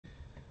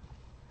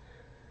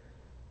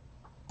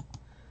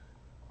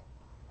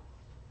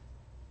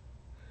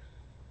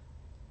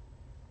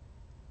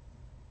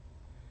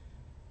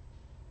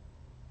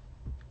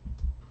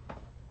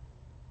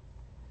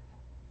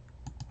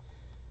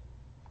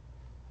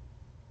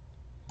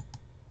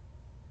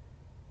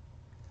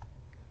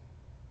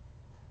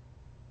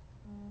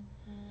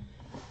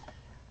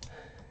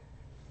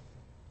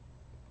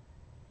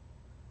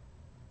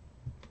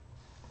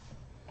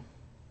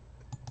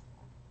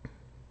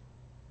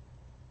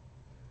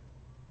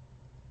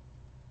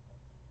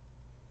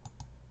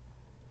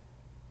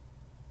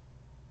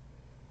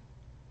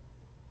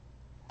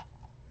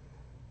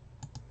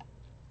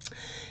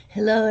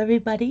Hello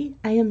everybody,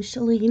 I am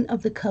Shalene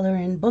of the Color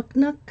and Book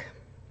Nook,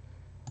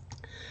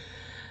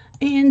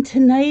 and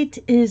tonight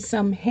is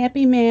some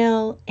Happy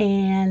Mail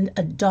and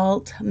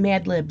Adult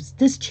Mad Libs.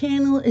 This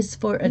channel is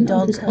for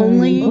adults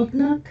only. Book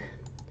Nook.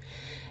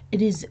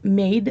 It is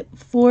made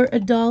for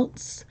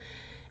adults,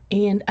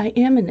 and I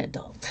am an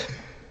adult.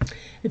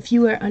 If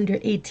you are under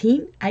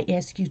 18, I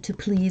ask you to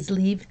please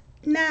leave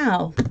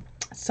now.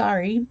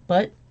 Sorry,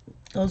 but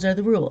those are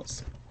the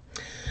rules.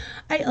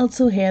 I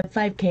also have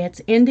 5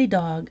 cats and a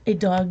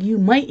dog you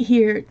might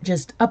hear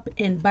just up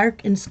and bark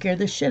and scare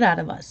the shit out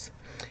of us.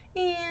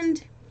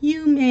 And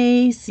you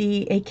may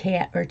see a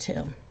cat or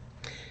two.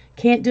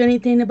 Can't do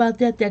anything about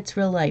that, that's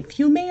real life.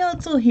 You may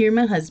also hear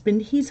my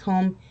husband, he's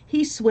home,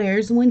 he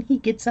swears when he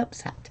gets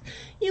upset.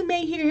 You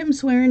may hear him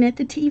swearing at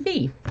the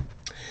TV.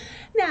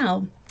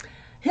 Now,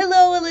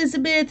 hello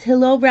Elizabeth,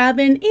 hello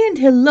Robin, and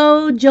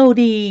hello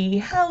Jody.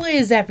 How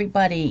is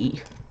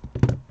everybody?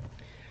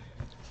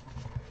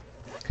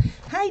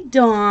 Hi,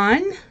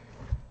 Dawn.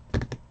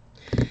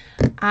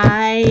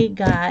 I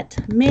got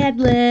Mad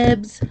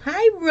Libs.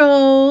 Hi,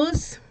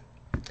 Rose.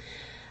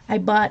 I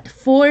bought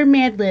 4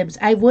 Mad Libs.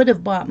 I would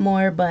have bought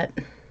more, but,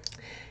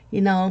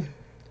 you know,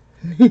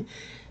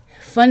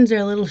 funds are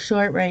a little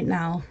short right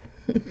now.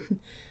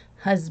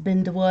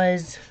 Husband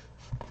was...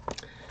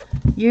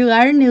 You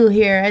are new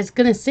here. I was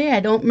going to say,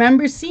 I don't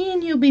remember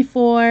seeing you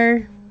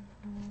before.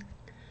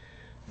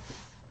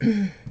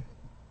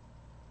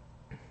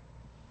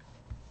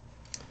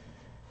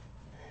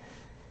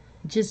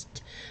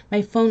 Just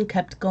my phone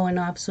kept going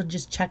off, so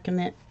just checking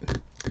it.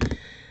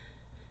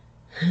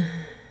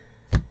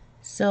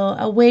 So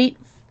I'll wait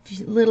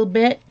a little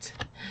bit.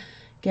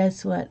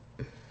 Guess what?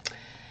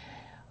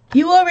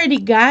 You already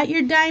got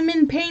your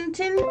diamond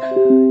painting?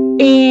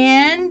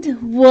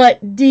 And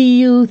what do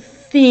you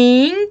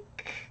think,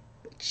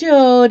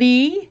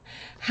 Jody?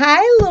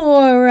 Hi,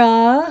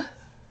 Laura.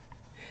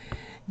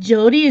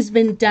 Jody has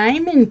been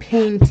diamond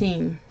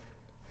painting.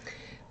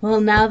 Well,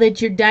 now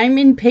that you're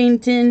diamond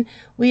painting,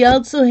 we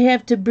also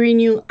have to bring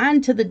you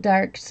onto the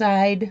dark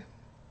side.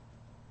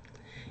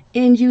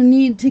 And you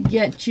need to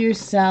get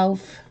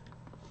yourself...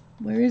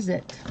 Where is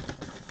it?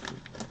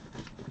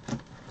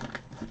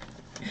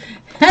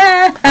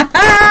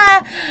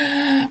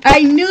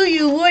 I knew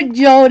you would,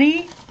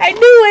 Jody. I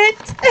knew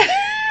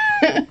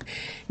it.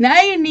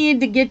 Now you need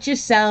to get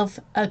yourself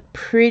a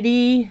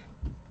pretty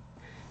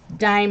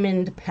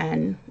diamond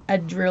pen, a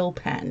drill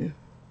pen.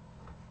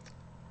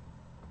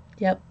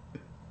 Yep.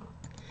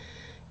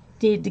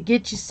 Need to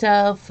get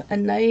yourself a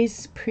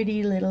nice,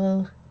 pretty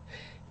little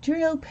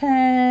drill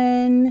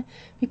pen.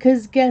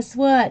 Because guess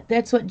what?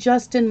 That's what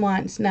Justin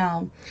wants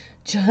now.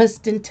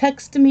 Justin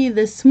texted me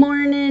this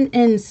morning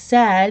and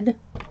said,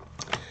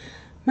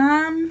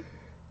 Mom,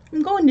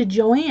 I'm going to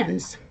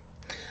Joann's.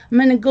 I'm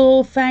going to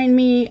go find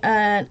me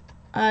a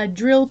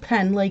drill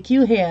pen like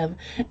you have.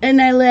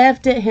 And I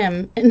laughed at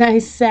him and I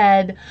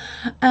said,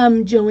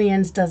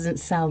 Joann's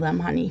doesn't sell them,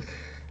 honey.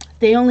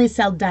 They only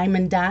sell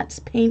diamond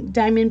dots,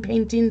 diamond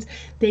paintings.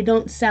 They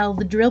don't sell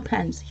the drill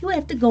pens. You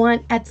have to go on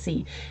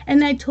Etsy.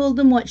 And I told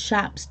them what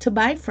shops to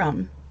buy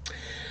from.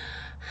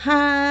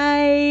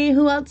 Hi,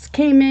 who else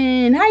came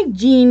in? Hi,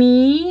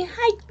 Jeannie.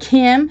 Hi,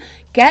 Kim.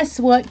 Guess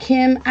what,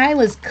 Kim? I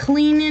was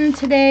cleaning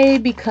today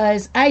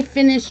because I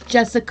finished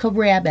Jessica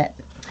Rabbit.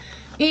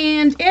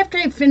 And after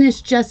I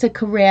finished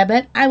Jessica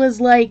Rabbit, I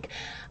was like,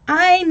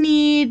 I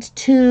need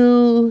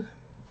to,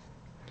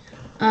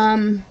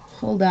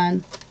 hold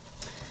on.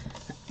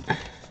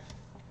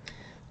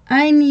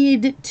 I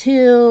need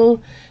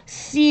to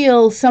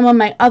seal some of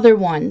my other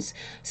ones.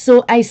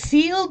 So I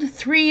sealed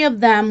 3 of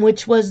them,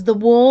 which was the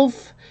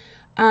wolf,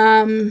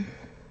 Happy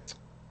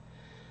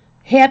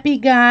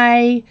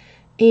Guy,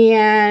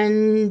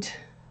 and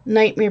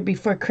Nightmare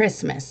Before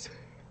Christmas.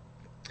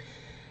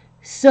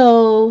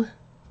 So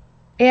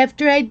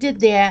after I did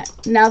that,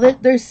 now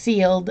that they're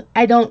sealed,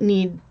 I don't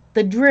need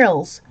the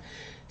drills.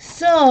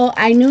 So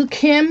I knew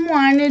Kim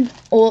wanted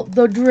all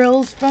the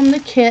drills from the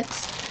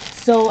kits.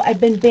 So I've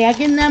been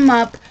bagging them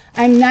up.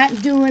 I'm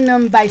not doing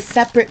them by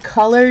separate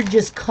color,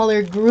 just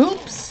color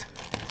groups.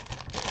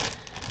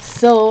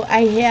 So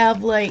I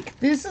have like,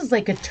 this is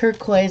like a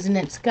turquoise and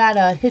it's got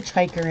a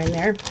hitchhiker in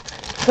there.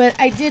 But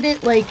I did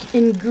it like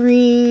in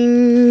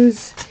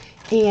greens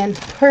and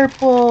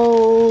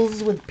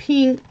purples with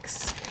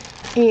pinks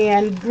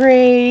and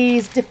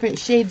grays, different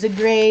shades of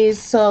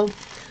grays. So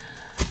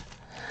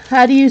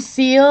how do you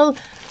seal?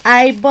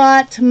 I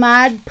bought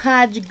Mod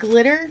Podge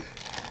glitter.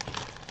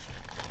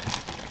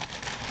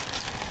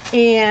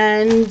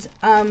 And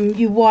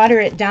you water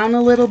it down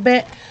a little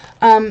bit.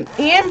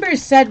 Amber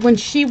said when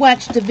she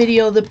watched the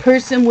video, the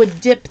person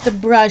would dip the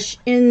brush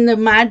in the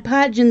Mod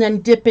Podge and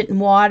then dip it in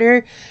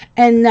water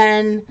and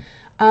then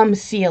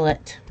seal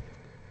it.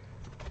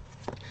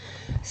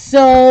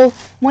 So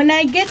when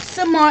I get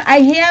some more, I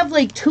have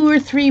like 2 or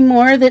 3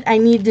 more that I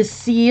need to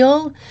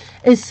seal.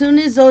 As soon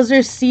as those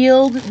are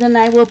sealed, then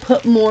I will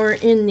put more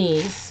in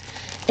these.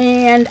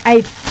 And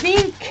I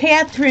think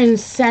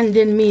Catherine's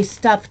sending me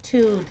stuff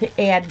too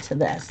to add to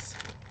this.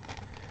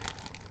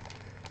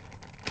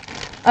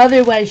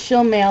 Otherwise,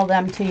 she'll mail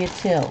them to you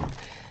too.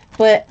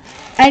 But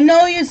I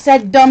know you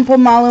said dump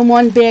them all in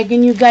one bag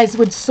and you guys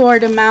would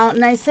sort them out.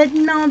 And I said,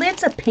 no,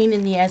 that's a pain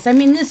in the ass. I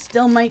mean, this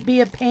still might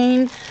be a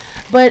pain,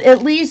 but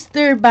at least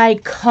they're by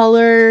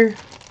color.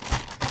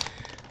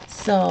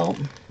 So,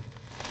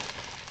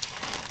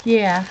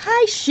 yeah.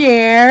 Hi,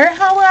 Cher.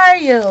 How are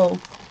you?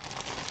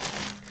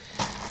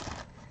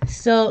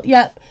 So,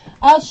 yep.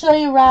 I'll show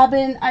you,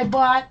 Robin. I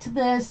bought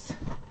this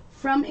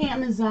from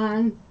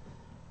Amazon.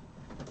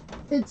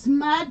 It's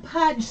Mod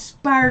Podge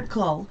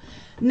Sparkle.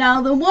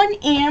 Now, the one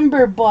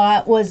Amber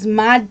bought was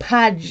Mod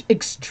Podge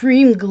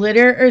Extreme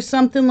Glitter or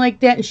something like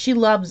that, and she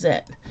loves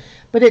it.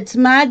 But it's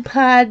Mod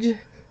Podge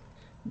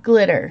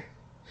Glitter.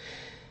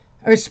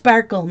 Or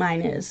Sparkle,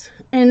 mine is.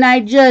 And I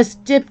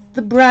just dip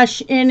the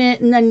brush in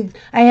it, and then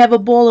I have a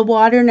bowl of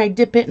water, and I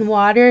dip it in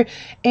water,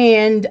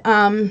 and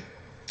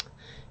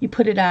you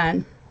put it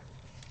on.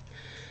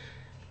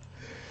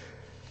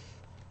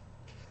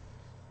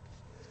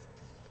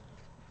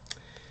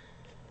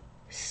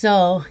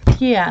 So,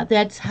 yeah,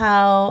 that's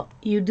how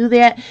you do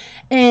that.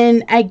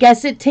 And I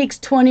guess it takes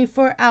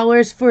 24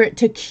 hours for it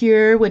to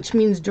cure, which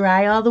means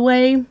dry all the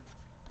way.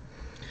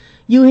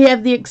 You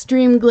have the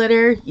extreme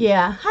glitter.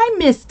 Yeah. Hi,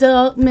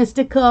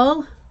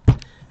 Mystical.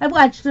 I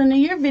watched one of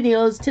your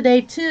videos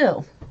today,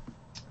 too.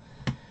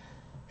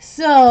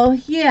 So,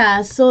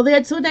 yeah, so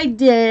that's what I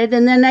did.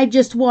 And then I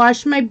just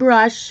washed my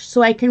brush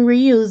so I can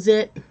reuse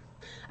it.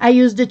 I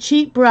used a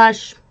cheap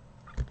brush.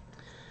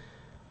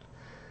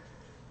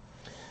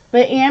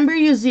 But Amber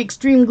used the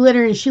extreme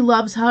glitter, and she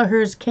loves how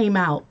hers came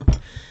out.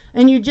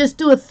 And you just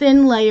do a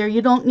thin layer.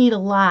 You don't need a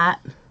lot.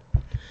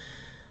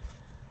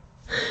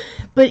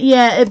 But,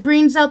 yeah, it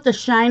brings out the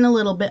shine a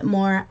little bit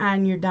more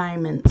on your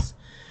diamonds.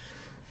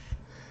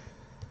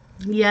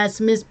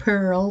 Yes, Miss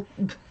Pearl.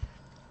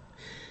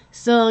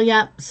 So,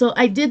 yeah. So,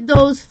 I did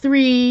those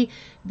 3.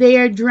 They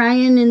are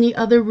drying in the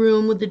other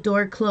room with the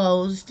door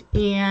closed.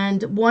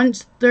 And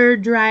once they're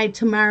dry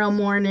tomorrow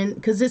morning,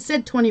 because it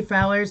said 24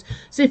 hours,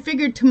 so I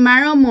figured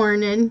tomorrow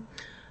morning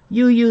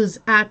you use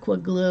aqua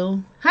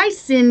glue. Hi,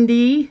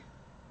 Cindy.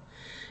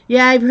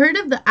 Yeah, I've heard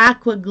of the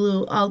aqua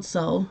glue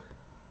also.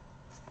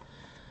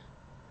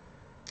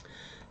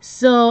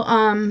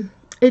 So,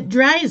 it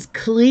dries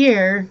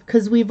clear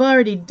because we've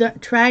already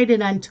tried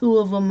it on 2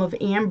 of them of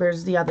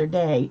Amber's the other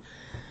day.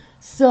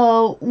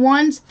 So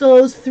once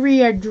those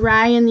 3 are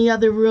dry in the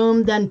other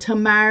room, then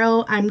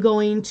tomorrow I'm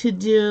going to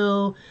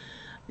do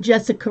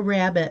Jessica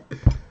Rabbit.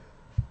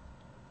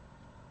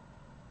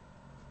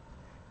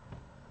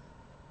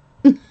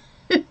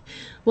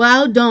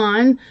 Wow,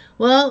 Dawn.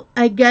 Well,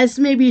 I guess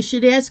maybe you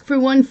should ask for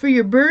one for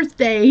your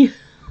birthday.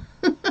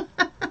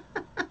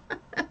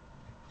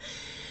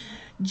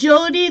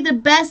 Jody, the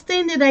best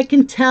thing that I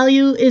can tell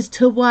you is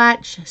to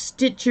watch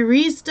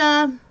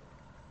Stitcherista.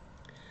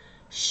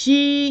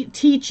 She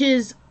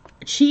teaches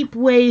cheap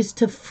ways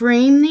to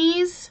frame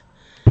these.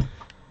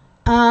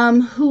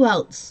 Who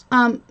else?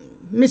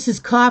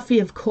 Mrs. Coffee,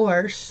 of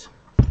course.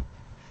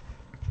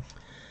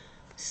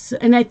 So,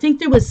 and I think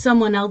there was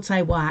someone else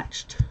I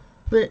watched.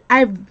 But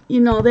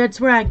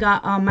that's where I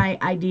got all my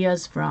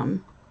ideas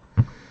from.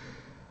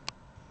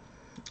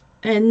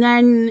 And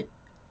then,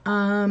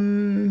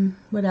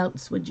 what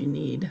else would you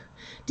need?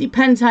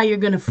 Depends how you're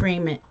going to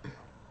frame it.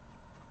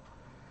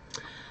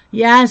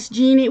 Yes,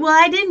 Jeannie. Well,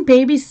 I didn't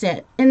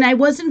babysit, and I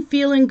wasn't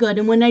feeling good.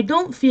 And when I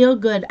don't feel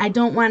good, I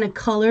don't want to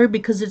color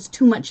because it's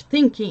too much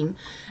thinking.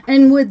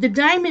 And with the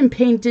diamond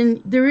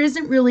painting, there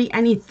isn't really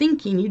any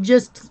thinking. You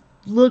just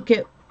look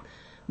at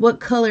what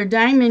color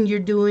diamond you're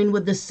doing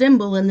with the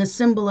symbol and the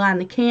symbol on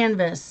the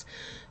canvas.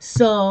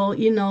 So,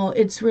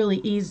 it's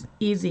really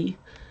easy.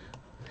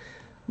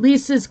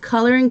 Lisa's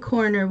coloring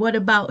corner. What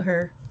about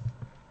her?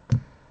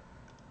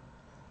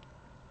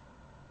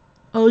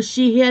 Oh,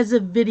 she has a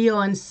video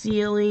on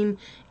sealing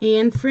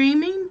and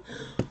framing?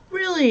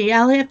 Really?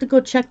 I'll have to go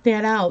check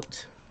that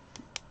out.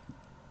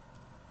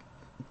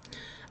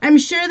 I'm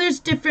sure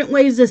there's different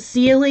ways of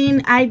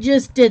sealing. I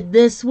just did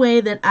this way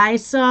that I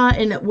saw,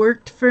 and it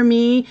worked for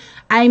me.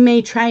 I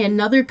may try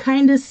another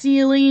kind of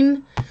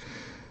sealing.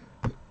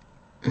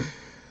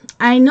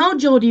 I know,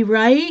 Jody,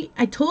 right?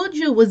 I told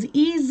you it was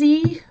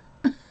easy.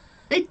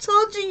 I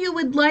told you you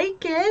would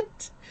like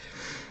it.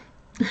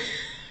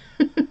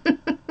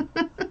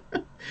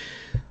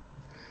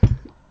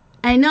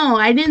 I know,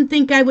 I didn't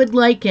think I would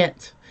like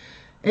it.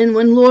 And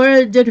when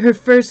Laura did her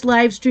first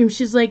live stream,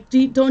 she's like,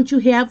 don't you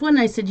have one?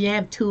 I said, you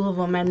have 2 of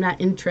them. I'm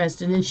not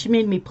interested. And she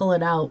made me pull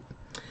it out.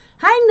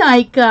 Hi,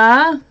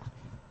 Nika.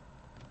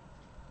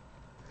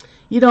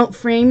 You don't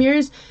frame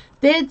yours?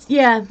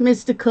 Yeah,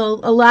 Mystical.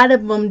 A lot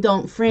of them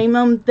don't frame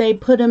them. They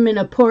put them in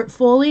a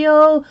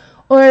portfolio,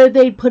 or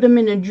they put them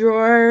in a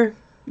drawer,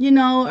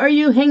 or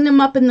you hang them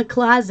up in the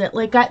closet.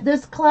 Like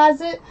this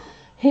closet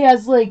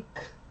has like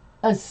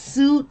a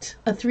suit,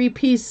 a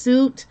 3-piece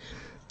suit,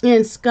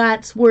 and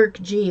Scott's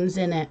work jeans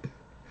in it.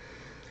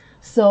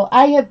 So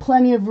I have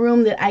plenty of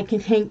room that I can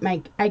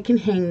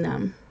hang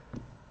them.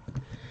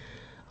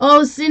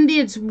 Oh, Cindy,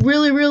 it's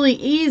really, really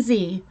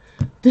easy.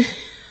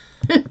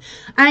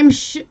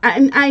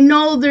 I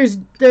know there's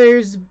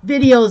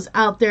videos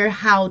out there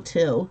how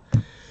to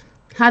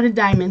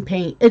diamond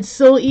paint. It's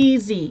so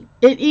easy.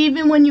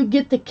 Even when you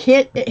get the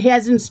kit, it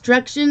has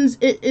instructions.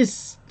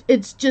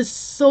 It's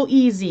just so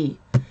easy.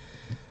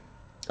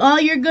 All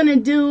you're gonna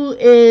do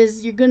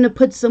is you're gonna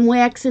put some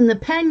wax in the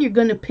pen. You're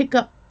gonna pick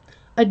up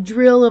a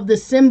drill of the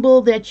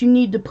symbol that you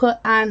need to put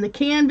on the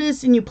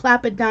canvas, and you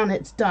plop it down.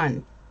 It's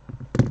done.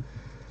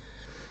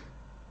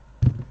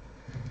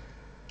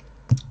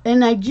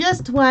 And I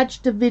just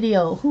watched a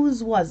video.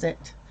 Whose was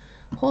it?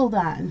 Hold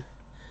on.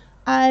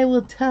 I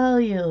will tell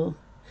you.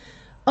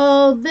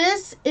 Oh,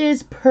 this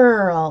is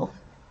Pearl.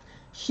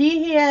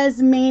 She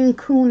has Maine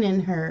Coon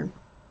in her.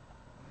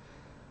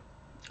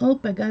 Oh,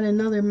 I got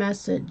another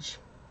message.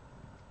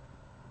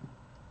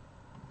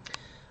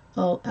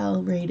 Oh,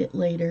 I'll read it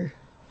later.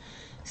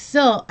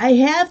 So, I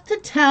have to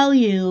tell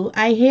you,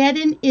 I had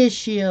an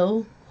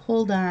issue.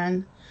 Hold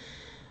on.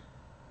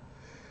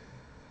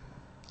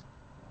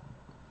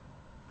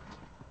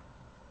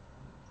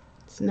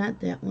 It's not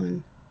that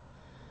one.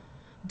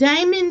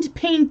 Diamond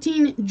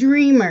Painting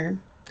Dreamer.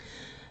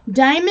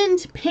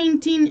 Diamond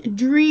Painting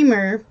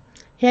Dreamer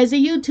has a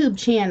YouTube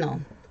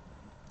channel.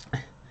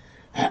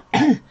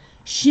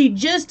 She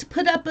just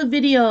put up a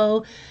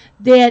video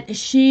that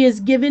she is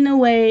giving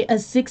away a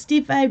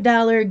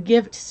 $65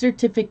 gift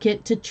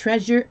certificate to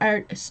Treasure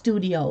Art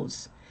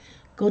Studios.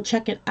 Go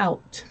check it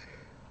out.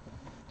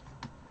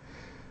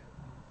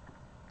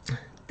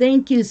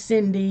 Thank you,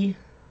 Cindy.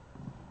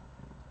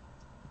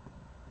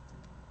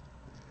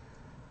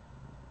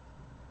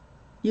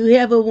 You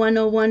have a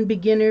 101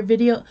 beginner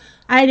video.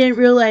 I didn't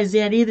realize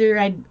that either.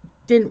 I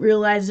didn't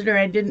realize it, or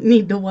I didn't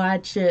need to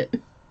watch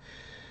it.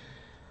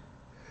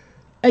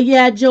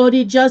 Yeah,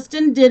 Jody,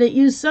 Justin did it.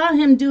 You saw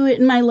him do it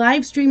in my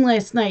live stream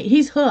last night.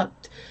 He's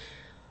hooked.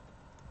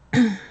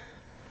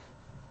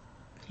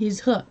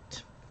 He's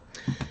hooked.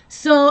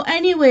 So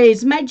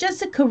anyways, my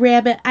Jessica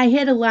Rabbit, I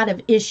had a lot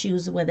of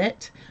issues with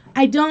it.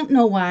 I don't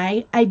know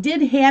why. I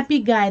did Happy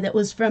Guy that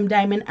was from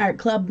Diamond Art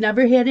Club.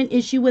 Never had an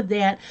issue with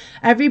that.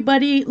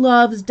 Everybody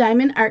loves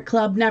Diamond Art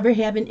Club. Never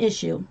have an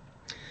issue.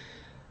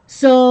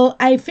 So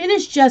I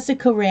finished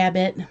Jessica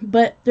Rabbit,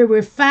 but there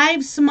were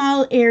 5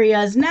 small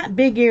areas, not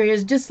big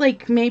areas, just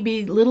like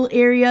maybe little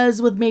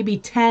areas with maybe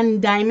 10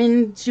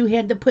 diamonds you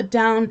had to put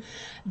down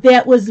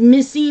that was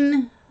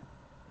missing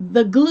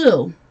the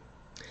glue.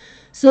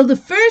 So the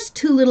first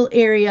 2 little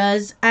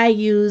areas I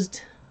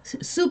used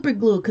super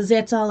glue because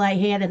that's all I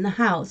had in the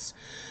house.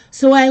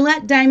 So I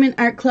let Diamond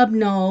Art Club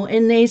know,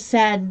 and they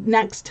said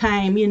next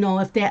time, you know,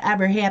 if that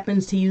ever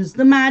happens, to use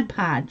the Mod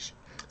Podge.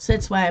 So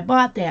that's why I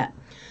bought that.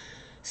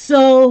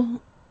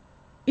 So,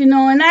 you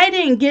know, and I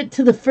didn't get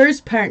to the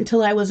first part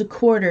until I was a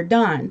quarter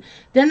done.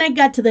 Then I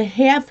got to the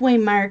halfway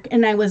mark,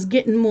 and I was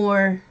getting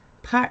more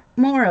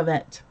of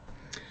it.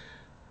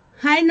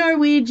 Hi,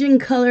 Norwegian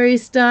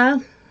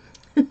colorista.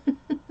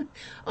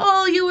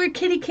 Oh, you were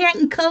kitty cat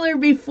in color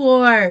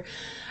before.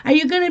 Are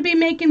you going to be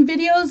making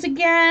videos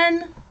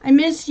again? I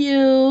miss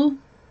you.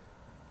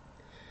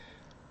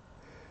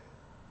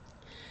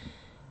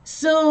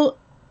 So,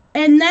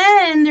 and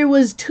then there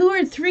was 2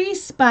 or 3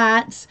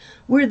 spots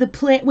where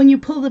when you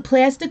pull the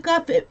plastic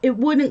off, it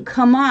wouldn't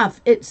come off.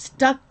 It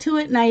stuck to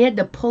it, and I had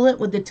to pull it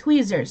with the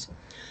tweezers.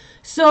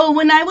 So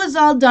when I was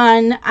all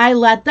done, I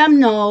let them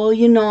know,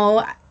 you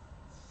know,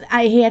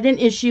 I had an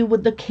issue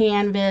with the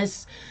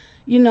canvas,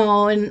 you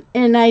know,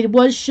 and I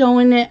was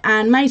showing it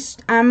on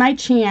my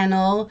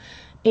channel,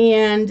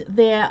 and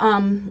that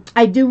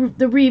I do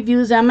the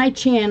reviews on my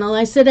channel.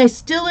 I said I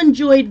still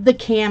enjoyed the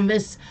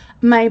canvas.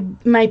 My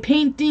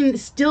painting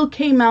still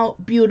came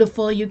out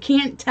beautiful. You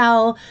can't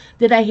tell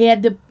that I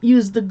had to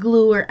use the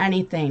glue or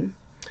anything.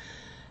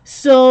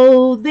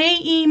 So they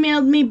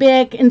emailed me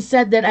back and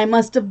said that I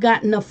must have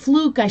gotten a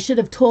fluke. I should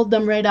have told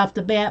them right off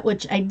the bat,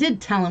 which I did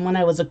tell them when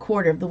I was a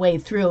quarter of the way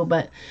through,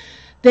 but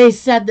they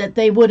said that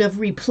they would have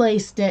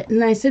replaced it.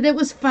 And I said it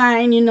was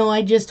fine, you know,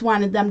 I just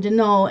wanted them to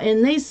know.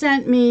 And they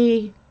sent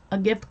me a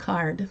gift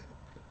card.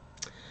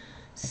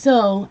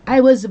 So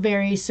I was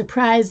very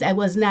surprised. I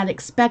was not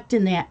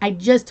expecting that. I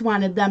just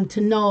wanted them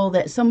to know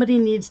that somebody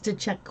needs to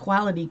check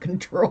quality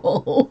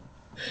control.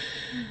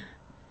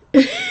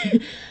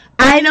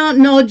 I don't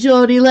know,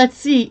 Jody. Let's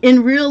see.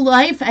 In real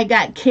life, I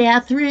got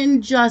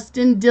Catherine,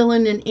 Justin,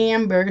 Dylan, and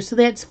Amber. So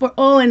that's for,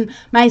 oh, and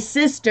my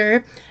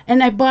sister.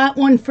 And I bought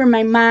one for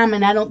my mom,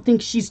 and I don't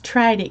think she's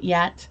tried it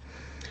yet.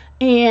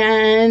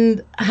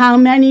 And how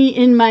many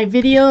in my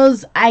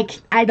videos,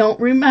 I don't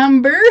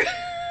remember.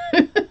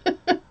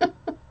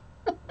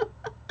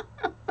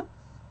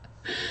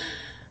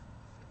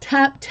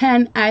 Top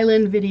 10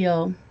 island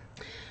video.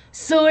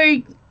 So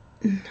are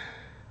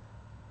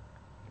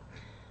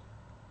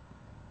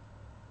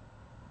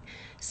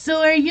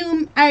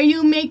you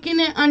making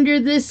it under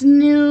this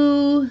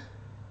new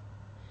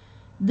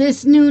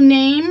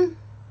name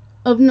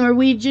of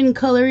Norwegian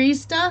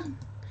Colorista?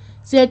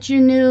 Is that your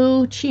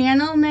new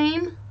channel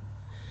name?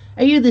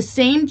 Are you the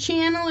same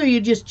channel, or you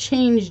just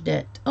changed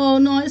it? Oh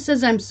no, it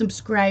says I'm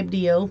subscribed to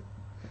you.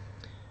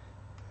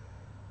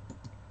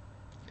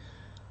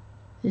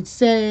 It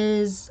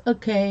says,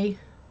 okay.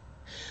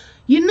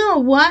 You know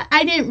what?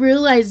 I didn't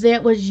realize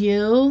that was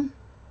you.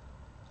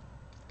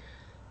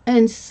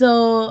 And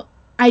so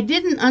I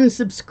didn't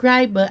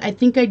unsubscribe, but I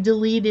think I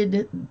deleted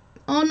it.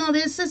 Oh no,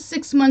 this is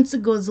 6 months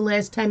ago is the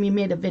last time you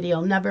made a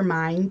video. Never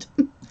mind.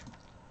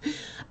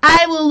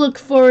 I will look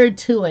forward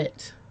to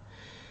it.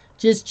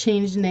 Just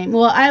change the name.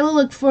 Well, I will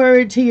look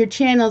forward to your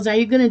channels. Are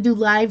you going to do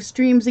live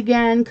streams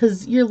again?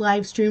 Because your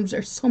live streams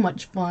are so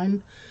much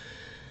fun.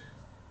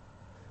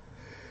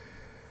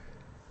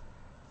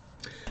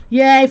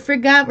 Yeah, I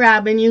forgot,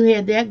 Robin, you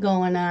had that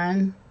going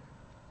on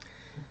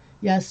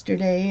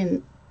yesterday.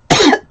 And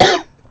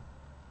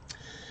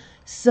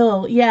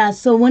so, yeah,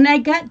 so when I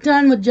got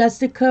done with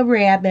Jessica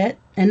Rabbit,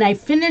 and I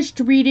finished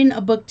reading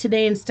a book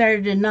today and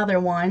started another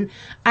one,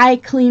 I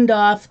cleaned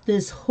off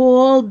this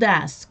whole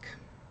desk.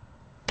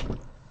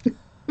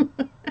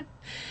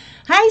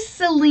 Hi,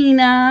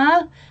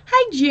 Selena.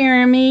 Hi,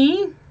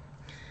 Jeremy.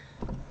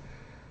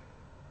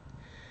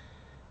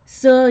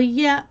 So,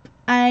 yep,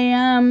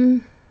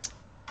 I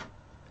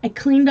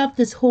cleaned up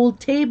this whole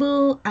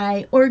table.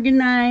 I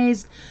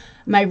organized.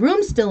 My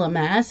room's still a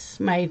mess.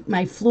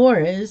 My floor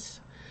is.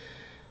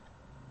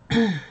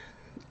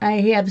 I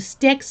have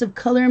stacks of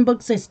coloring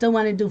books. I still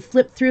want to do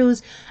flip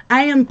throughs.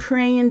 I am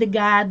praying to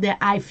God that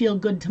I feel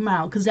good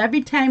tomorrow. Because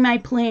every time I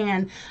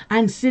plan,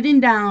 I'm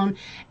sitting down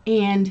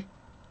and,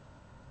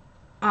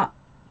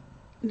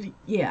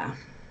 yeah,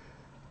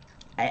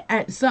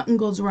 something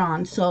goes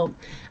wrong. So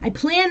I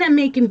plan on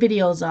making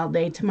videos all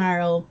day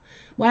tomorrow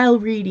while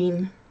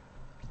reading.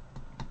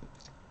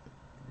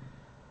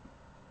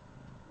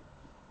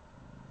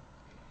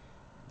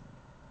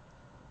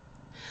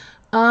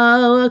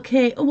 Oh,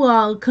 okay.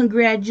 Well,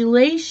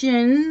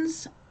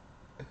 congratulations.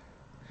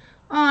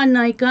 Oh,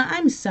 Nika,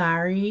 I'm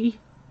sorry.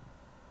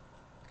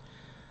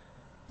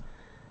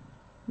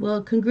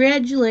 Well,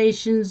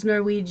 congratulations,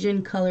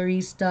 Norwegian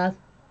colorista.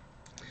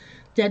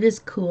 That is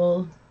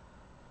cool.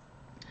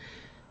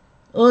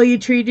 Oh, you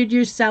treated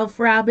yourself,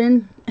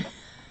 Robin?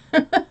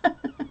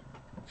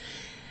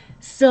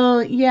 So,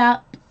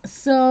 yeah.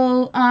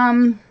 So,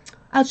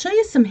 I'll show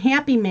you some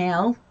happy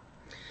mail.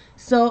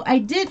 So I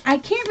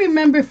can't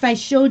remember if I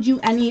showed you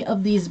any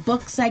of these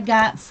books I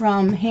got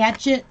from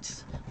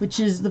Hatchet, which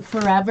is the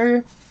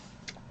Forever.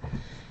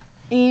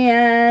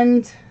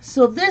 And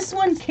so this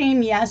one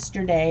came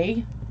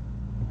yesterday.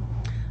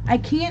 I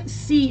can't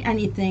see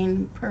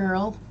anything,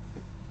 Pearl.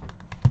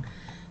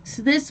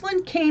 So this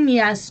one came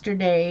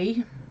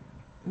yesterday.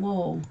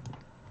 Whoa,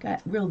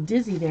 got real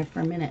dizzy there for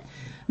a minute.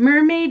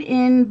 Mermaid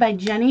Inn by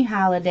Jenny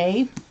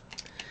Holiday.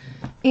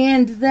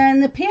 And then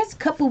the past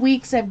couple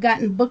weeks I've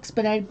gotten books,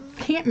 but I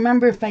can't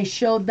remember if I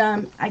showed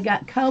them. I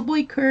got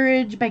Cowboy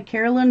Courage by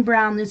Carolyn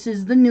Brown. This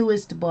is the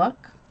newest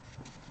book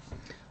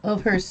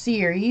of her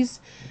series.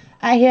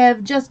 I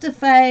have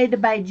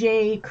Justified by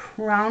Jay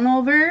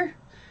Crownover.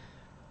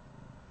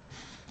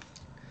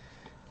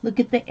 Look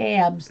at the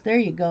abs. There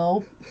you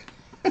go.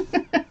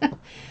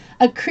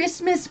 A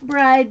Christmas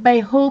Bride by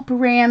Hope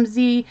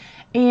Ramsey.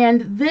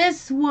 And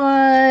this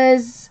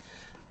was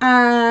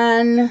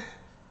on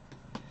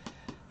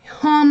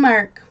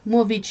Hallmark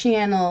movie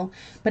channel,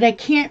 but I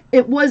can't,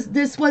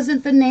 this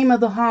wasn't the name of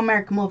the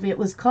Hallmark movie. It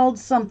was called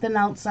something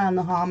else on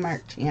the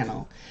Hallmark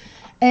channel.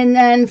 And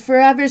then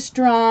Forever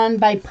Strong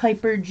by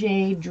Piper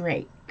J.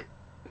 Drake.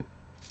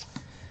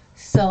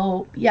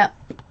 So, yep.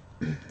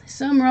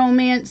 Some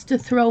romance to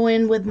throw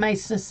in with my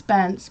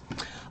suspense.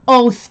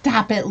 Oh,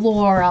 stop it,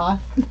 Laura.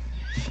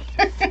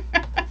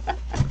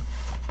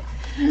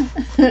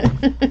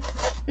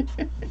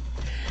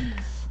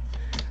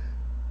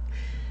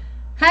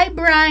 Hi,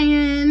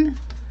 Brian.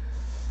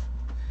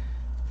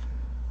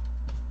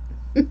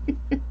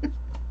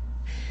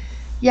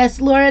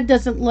 Yes, Laura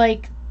doesn't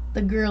like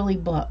the girly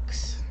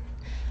books.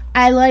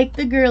 I like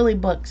the girly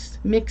books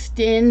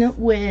mixed in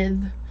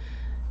with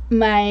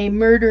my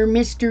murder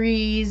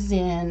mysteries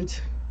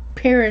and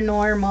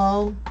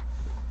paranormal.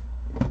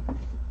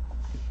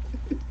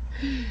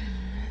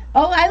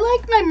 Oh, I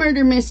like my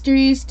murder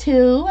mysteries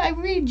too. I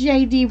read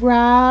J.D.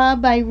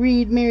 Robb. I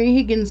read Mary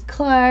Higgins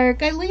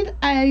Clark. I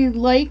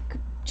like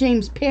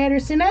James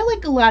Patterson. I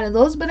like a lot of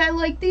those, but I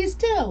like these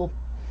too.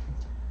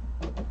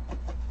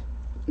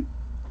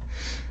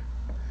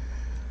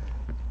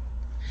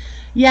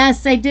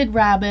 Yes, I did,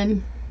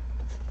 Robin.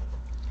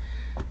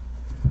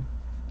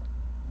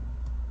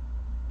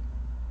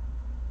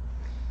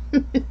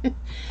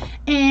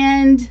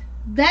 and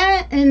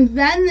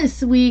then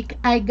this week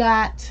I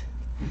got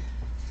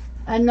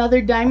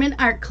another Diamond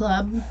Art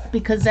Club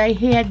because I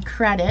had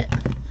credit.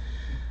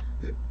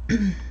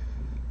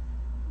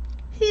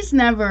 He's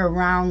never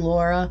around,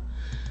 Laura.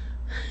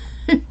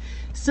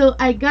 So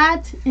I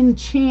got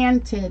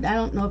Enchanted. I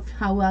don't know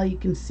how well you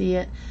can see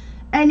it.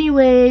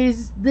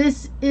 Anyways,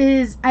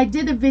 I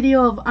did a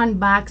video of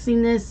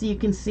unboxing this so you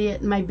can see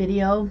it in my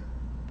video.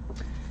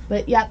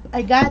 But yep,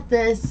 I got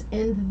this,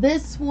 and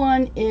this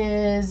one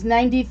is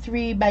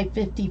 93 by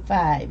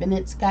 55, and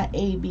it's got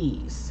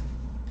ABs.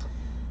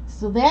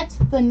 So that's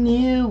the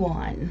new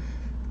one.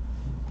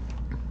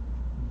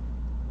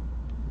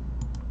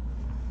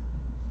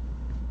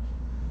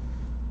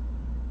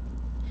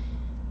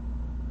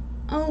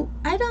 Oh,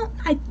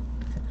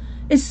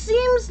 it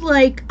seems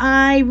like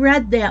I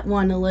read that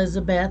one,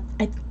 Elizabeth.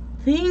 I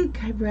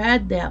think I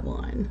read that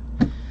one.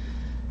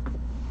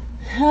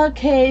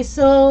 Okay,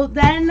 so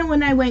then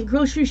when I went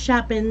grocery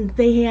shopping,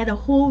 they had a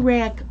whole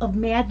rack of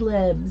Mad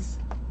Libs.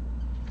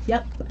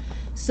 Yep.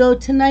 So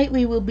tonight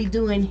we will be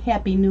doing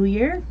Happy New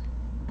Year,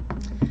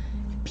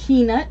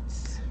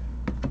 Peanuts,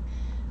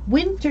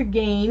 Winter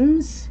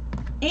Games,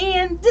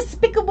 and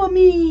Despicable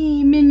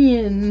Me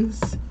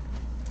Minions.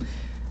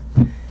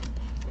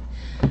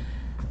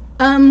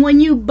 When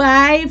you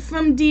buy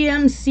from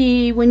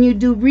DMC, when you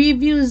do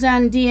reviews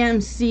on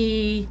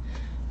DMC,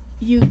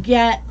 you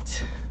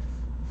get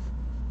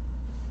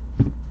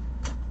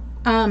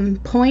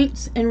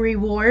points and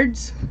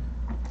rewards,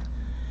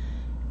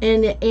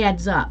 and it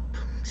adds up.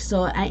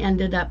 So I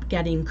ended up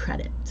getting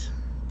credit,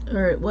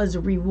 or it was a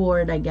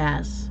reward, I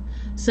guess.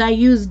 So I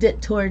used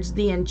it towards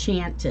the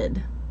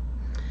Enchanted.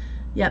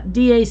 Yep,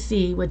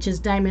 DAC, which is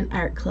Diamond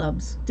Art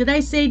Clubs. Did I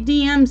say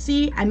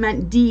DMC? I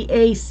meant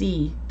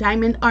DAC,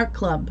 Diamond Art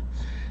Club.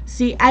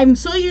 See, I'm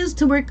so used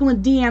to working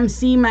with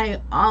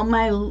DMC all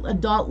my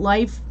adult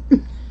life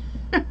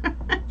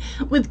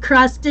with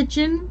cross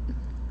stitching.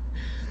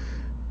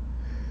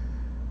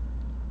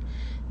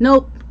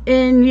 Nope.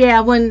 And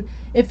yeah,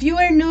 if you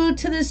are new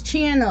to this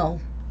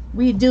channel,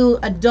 we do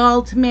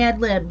Adult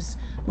Mad Libs.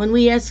 When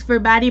we ask for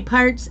body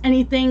parts,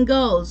 anything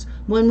goes.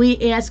 When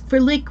we ask for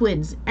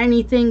liquids,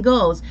 anything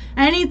goes.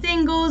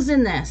 Anything goes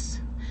in this.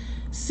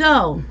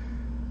 So,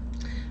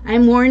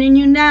 I'm warning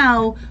you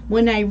now,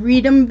 when I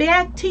read them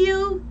back to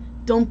you,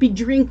 don't be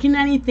drinking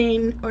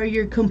anything, or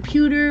your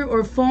computer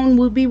or phone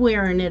will be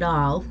wearing it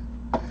all.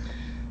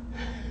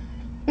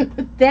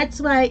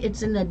 That's why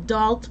it's an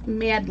Adult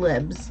Mad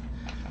Libs.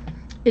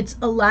 It's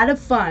a lot of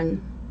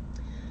fun.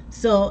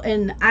 So,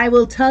 and I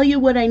will tell you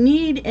what I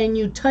need, and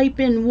you type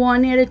in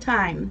one at a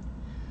time.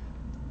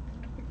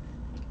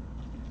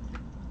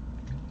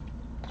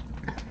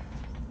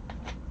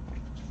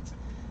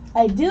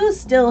 I do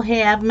still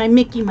have my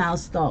Mickey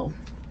Mouse though.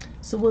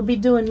 So we'll be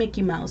doing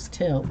Mickey Mouse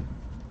too.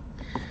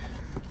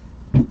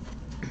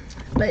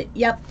 But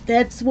yep,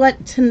 that's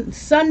what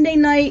Sunday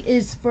night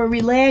is for,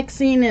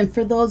 relaxing, and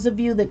for those of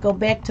you that go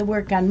back to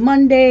work on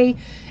Monday,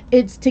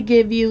 it's to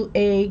give you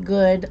a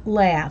good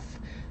laugh.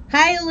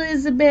 Hi,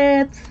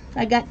 Elizabeth.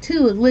 I got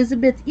two,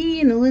 Elizabeth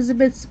E and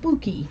Elizabeth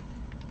Spooky.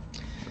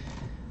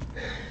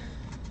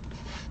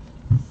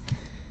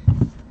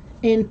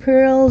 And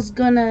Pearl's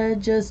gonna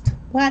just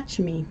watch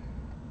me,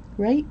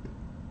 right?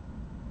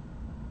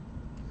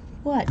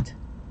 What?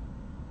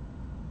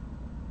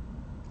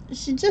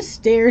 She just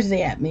stares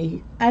at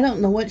me. I don't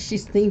know what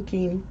she's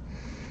thinking.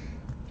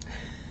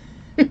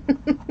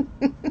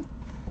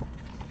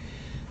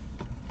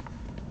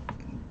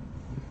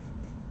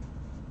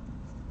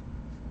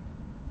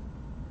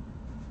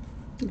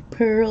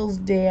 Pearl's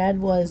dad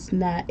was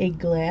not a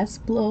glass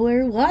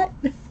blower. What?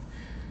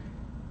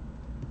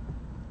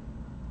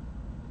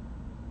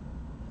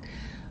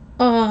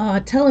 Oh,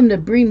 tell him to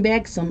bring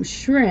back some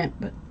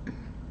shrimp.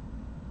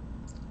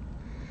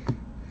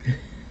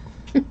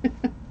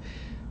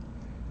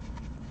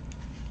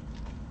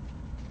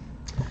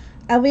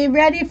 Are we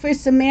ready for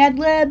some Mad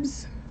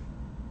Libs?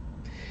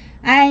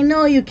 I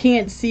know you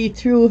can't see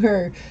through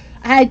her.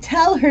 I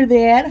tell her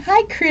that.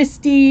 Hi,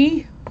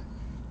 Christy.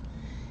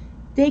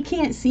 They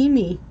can't see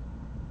me.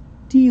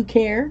 Do you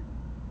care?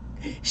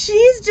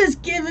 She's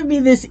just giving me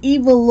this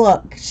evil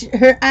look.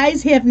 Her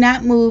eyes have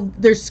not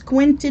moved. They're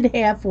squinted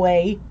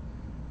halfway.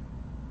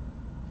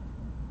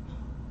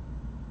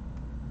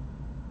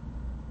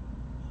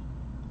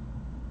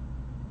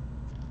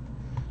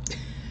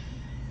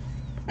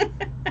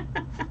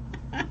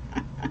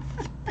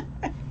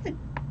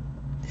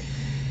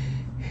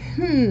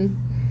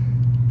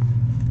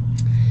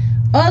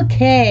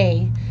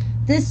 Okay.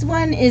 This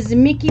one is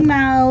Mickey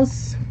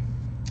Mouse.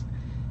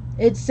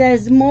 It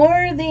says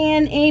more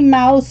than a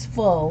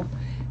mouseful.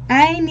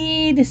 I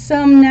need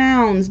some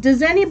nouns.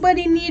 Does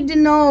anybody need to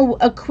know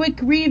a quick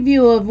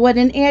review of what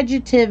an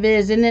adjective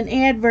is, and an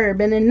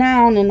adverb and a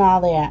noun and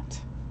all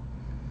that?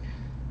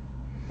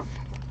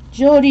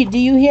 Jody, do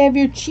you have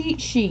your cheat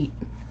sheet?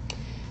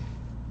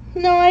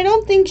 No, I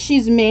don't think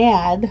she's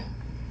mad.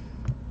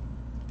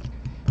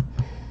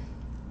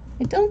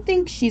 I don't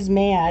think she's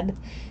mad.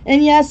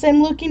 And yes,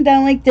 I'm looking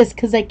down like this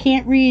because I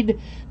can't read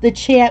the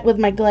chat with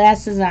my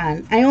glasses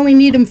on. I only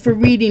need them for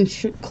reading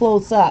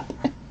close up.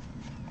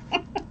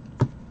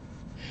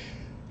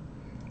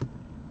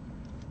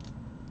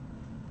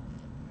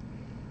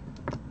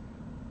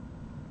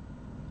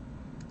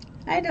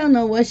 I don't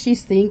know what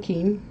she's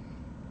thinking.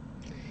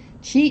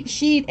 Cheat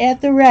sheet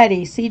at the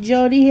ready. See,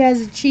 Jody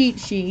has a cheat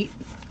sheet.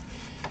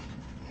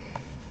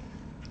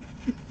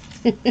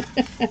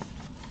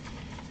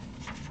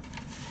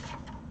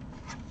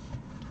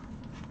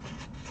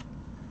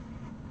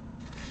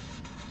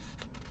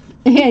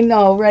 I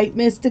know, right,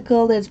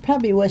 Mystical? That's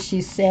probably what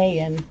she's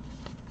saying.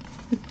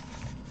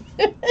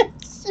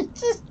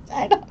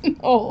 I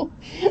don't know.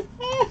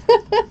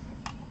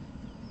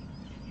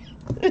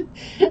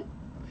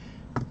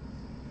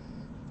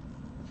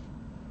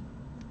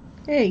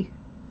 Hey.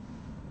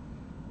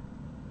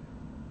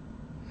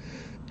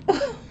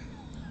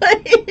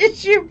 What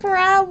is your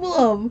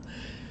problem?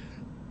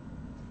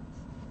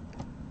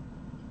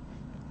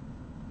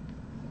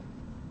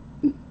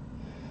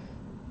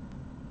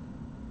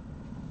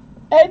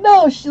 I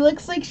know, she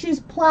looks like she's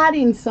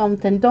plotting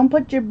something. Don't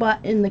put your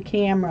butt in the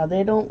camera.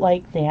 They don't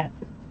like that.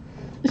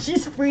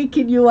 She's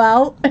freaking you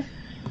out.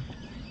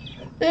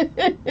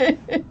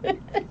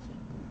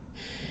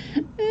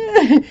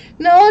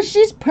 No,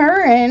 she's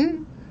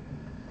purring.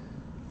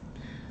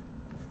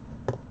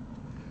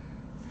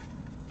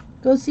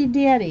 Go see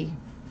Daddy.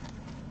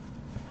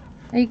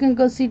 Are you gonna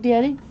go see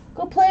Daddy?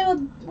 Go play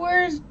with.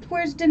 Where's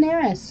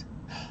Daenerys?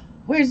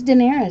 Where's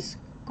Daenerys?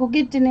 Go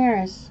get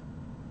Daenerys.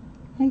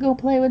 And go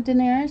play with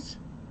Daenerys?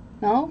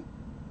 No?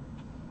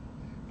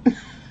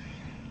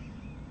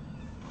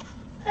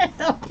 I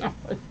don't know.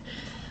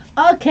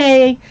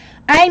 Okay,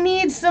 I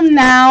need some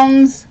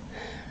nouns.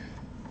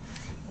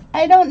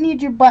 I don't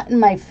need your butt in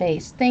my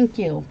face. Thank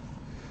you.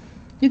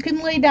 You can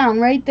lay down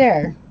right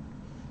there.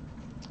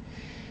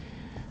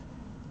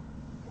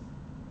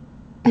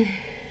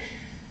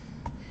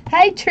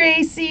 Hi,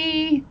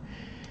 Tracy.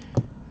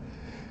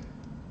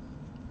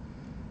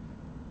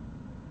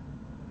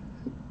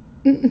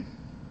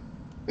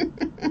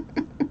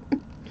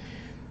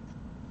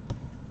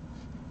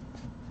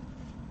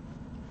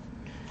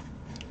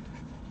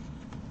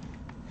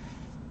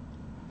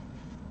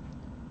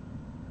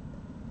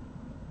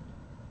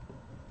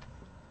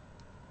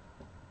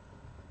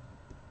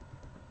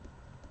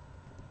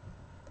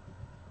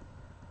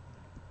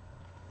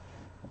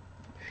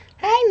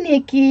 Hi,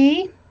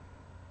 Nikki.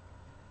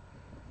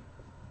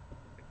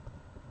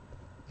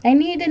 I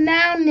need a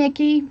noun,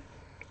 Nikki.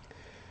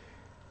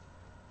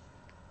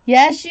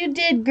 Yes, you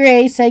did,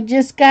 Grace. I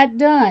just got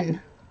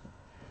done.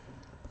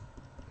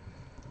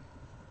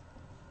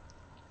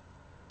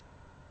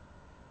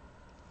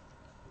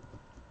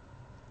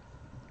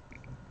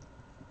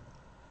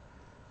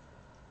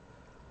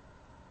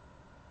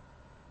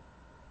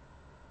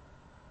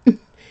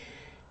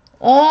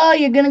 Oh,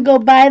 you're going to go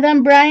buy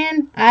them,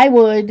 Brian? I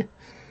would.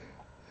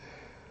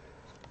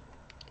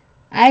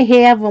 I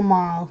have them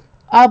all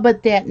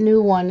but that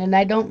new one, and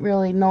I don't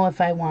really know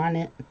if I want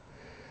it.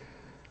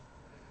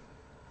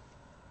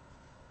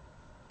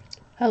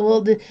 How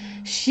old is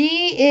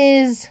she?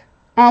 Is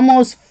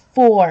almost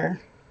 4.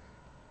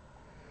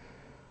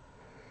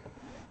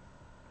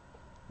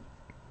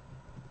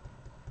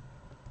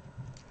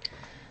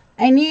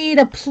 I need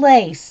a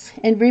place,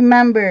 and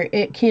remember,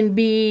 it can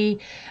be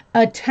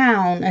a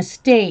town, a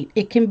state,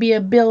 it can be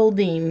a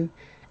building,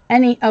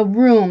 a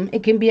room,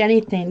 it can be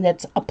anything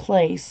that's a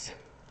place.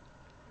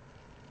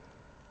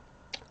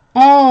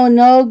 Oh,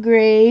 no,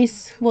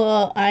 Grace.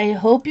 Well, I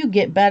hope you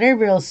get better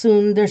real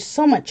soon. There's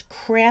so much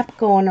crap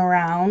going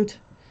around.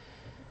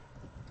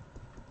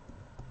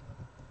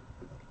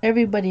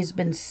 Everybody's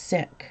been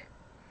sick.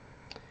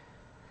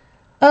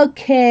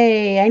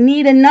 Okay, I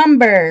need a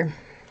number.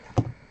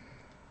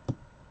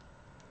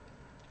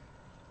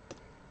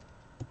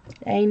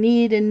 I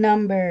need a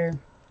number.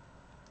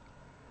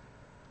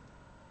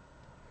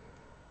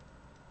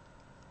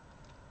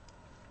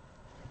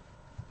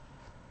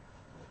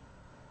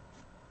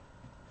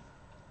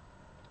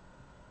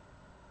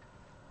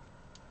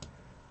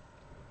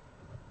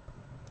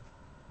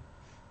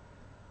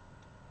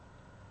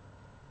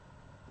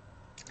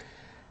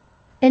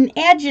 An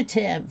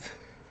adjective.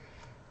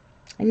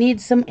 I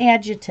need some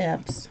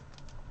adjectives.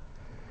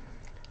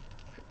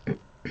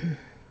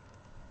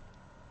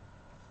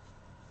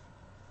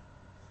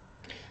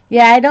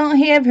 Yeah, I don't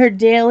have her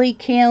daily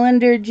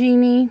calendar,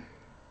 Jeannie.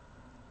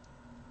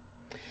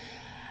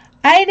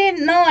 I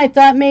didn't know. I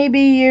thought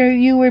maybe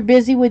you were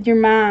busy with your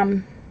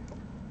mom.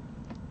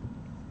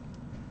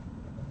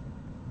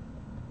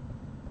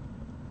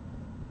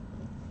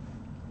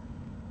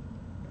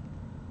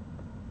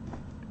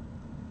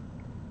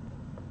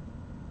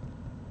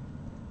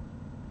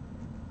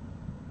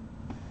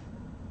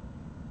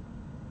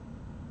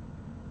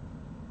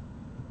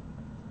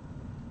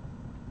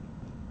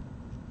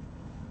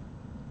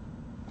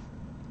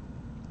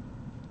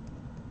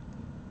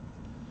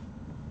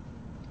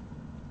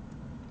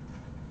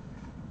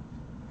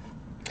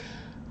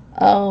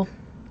 Oh,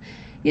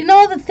 you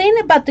know, the thing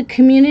about the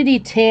community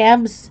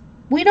tabs,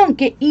 we don't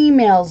get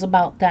emails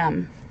about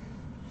them.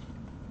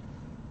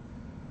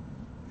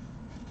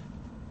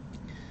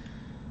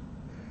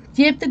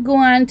 You have to go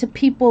on to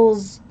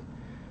people's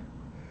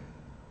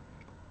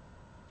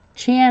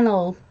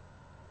channel.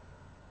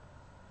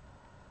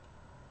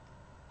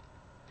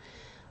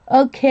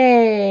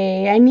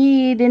 Okay, I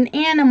need an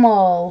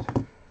animal.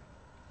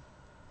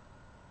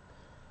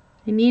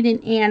 I need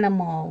an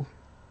animal.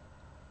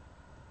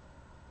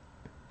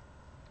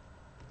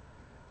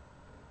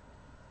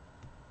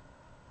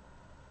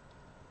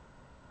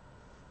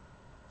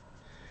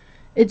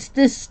 It's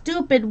this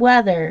stupid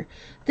weather.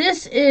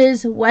 This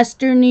is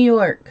Western New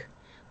York.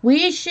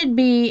 We should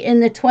be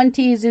in the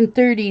 20s and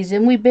 30s,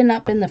 and we've been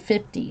up in the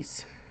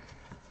 50s.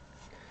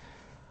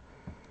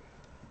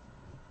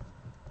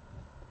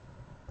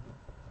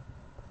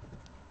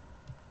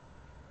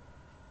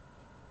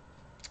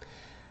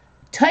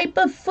 Type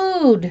of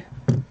food.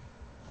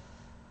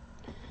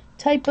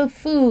 Type of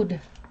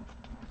food.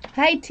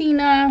 Hi,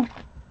 Tina.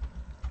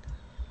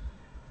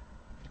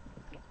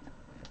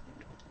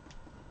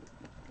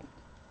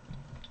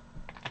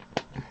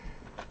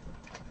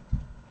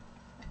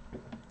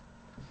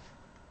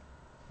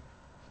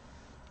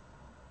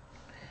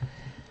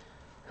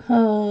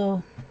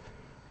 Oh,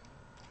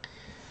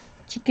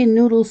 chicken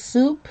noodle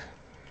soup.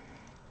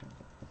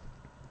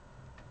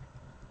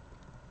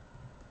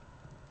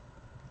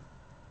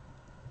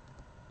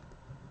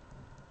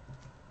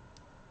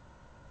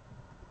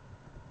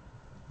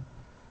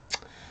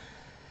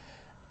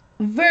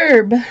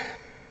 Verb.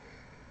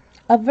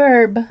 A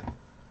verb.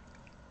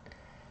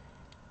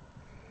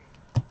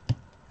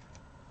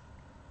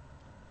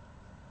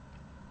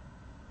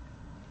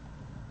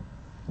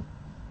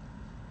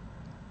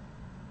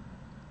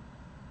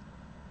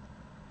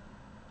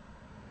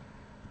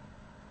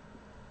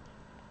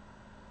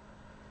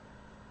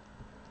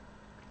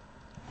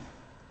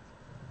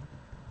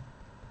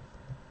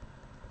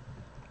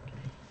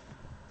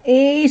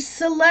 A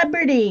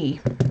celebrity.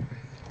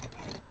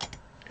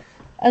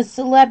 A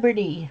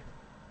celebrity.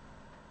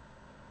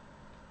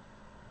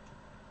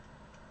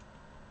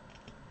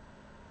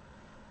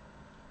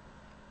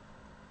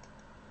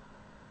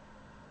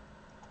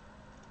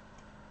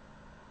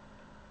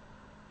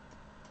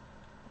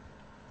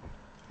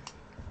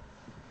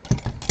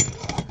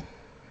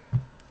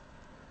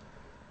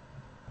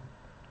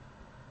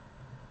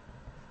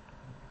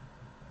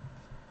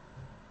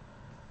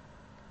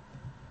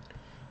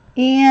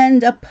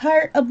 And a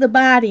part of the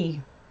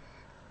body.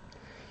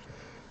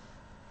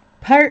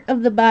 Part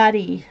of the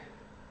body.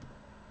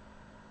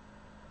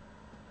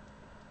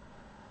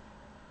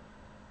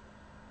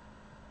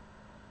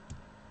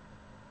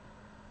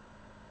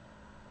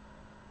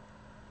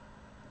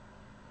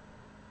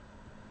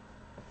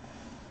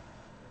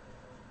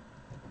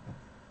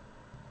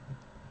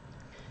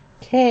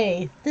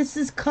 Okay, this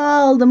is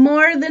called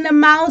More Than a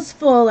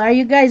Mouthful. Are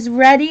you guys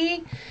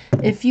ready?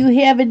 If you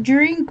have a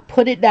drink,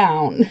 put it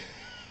down.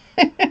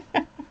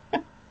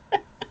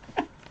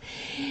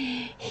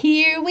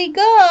 Here we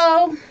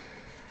go.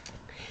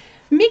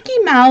 Mickey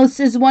Mouse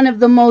is one of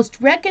the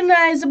most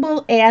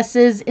recognizable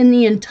asses in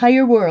the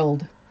entire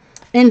world.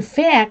 In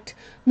fact,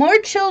 more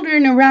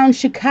children around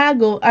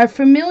Chicago are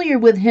familiar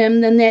with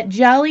him than that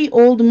jolly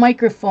old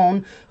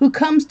microphone who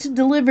comes to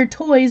deliver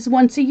toys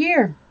once a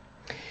year.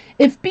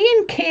 If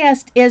being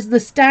cast as the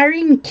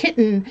starring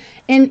kitten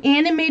in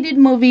animated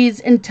movies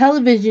and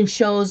television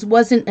shows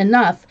wasn't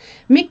enough,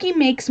 Mickey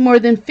makes more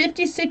than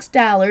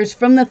 $56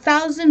 from the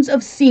thousands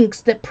of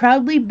sinks that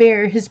proudly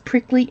bear his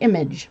prickly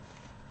image.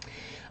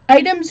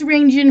 Items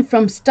ranging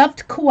from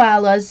stuffed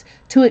koalas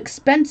to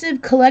expensive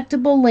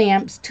collectible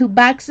lamps to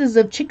boxes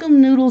of chicken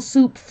noodle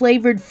soup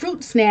flavored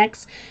fruit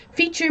snacks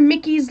feature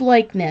Mickey's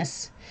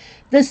likeness.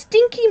 The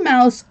Stinky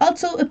Mouse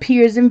also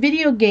appears in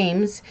video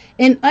games,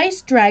 in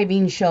ice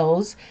driving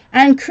shows,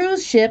 on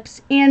cruise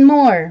ships, and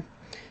more.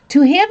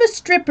 To have a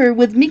stripper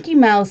with Mickey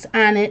Mouse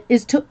on it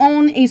is to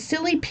own a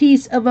silly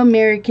piece of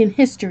American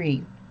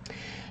history.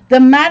 The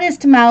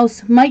modest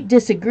mouse might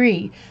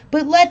disagree,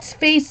 but let's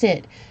face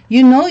it,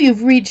 you know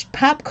you've reached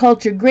pop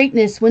culture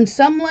greatness when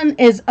someone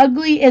as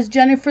ugly as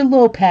Jennifer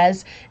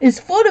Lopez is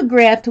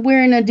photographed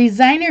wearing a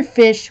designer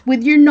fish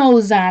with your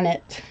nose on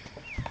it.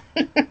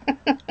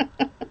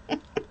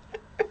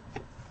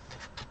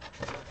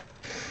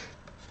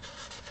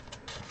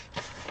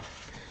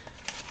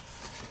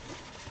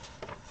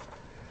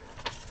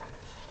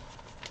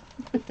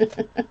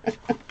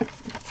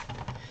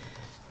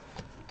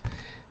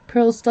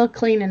 Pearl's still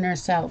cleaning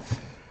herself.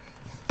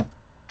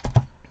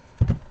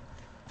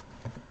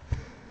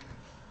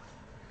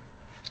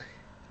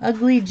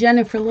 Ugly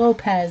Jennifer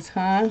Lopez,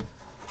 huh?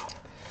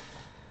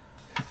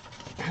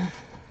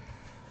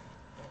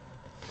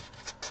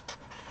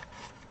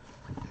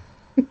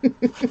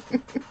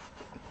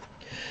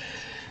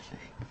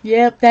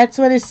 Yep, that's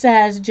what it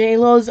says.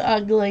 J-Lo's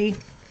ugly.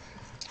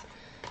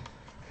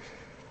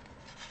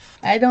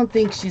 I don't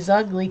think she's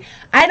ugly.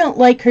 I don't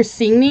like her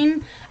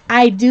singing.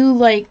 I do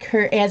like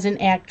her as an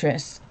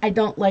actress. I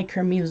don't like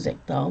her music,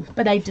 though,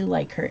 but I do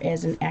like her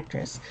as an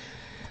actress.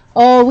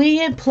 Oh, we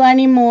have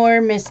plenty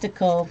more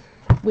mystical.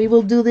 We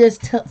will do this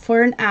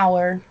for an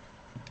hour.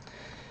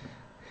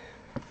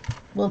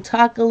 We'll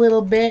talk a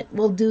little bit.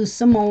 We'll do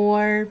some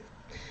more.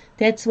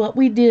 That's what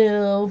we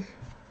do.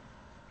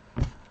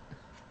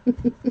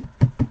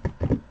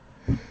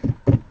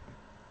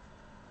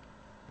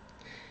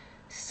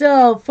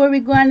 So, before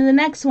we go on to the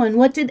next one,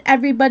 what did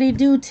everybody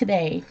do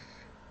today?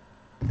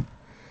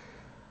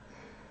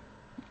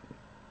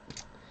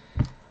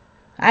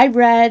 I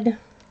read,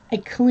 I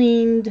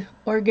cleaned,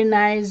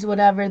 organized,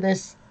 whatever,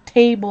 this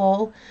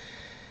table.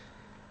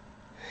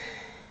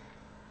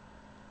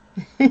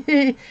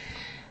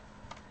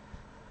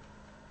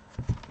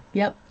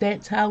 Yep,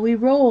 that's how we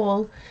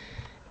roll.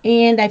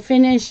 And I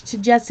finished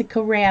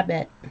Jessica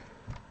Rabbit.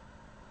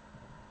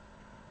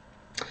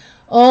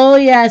 Oh,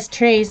 yes,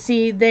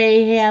 Tracy,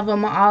 they have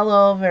them all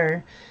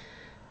over.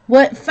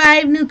 What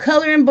 5 new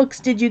coloring books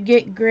did you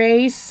get,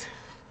 Grace?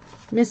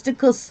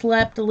 Mystical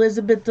slept,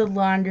 Elizabeth did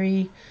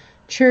laundry,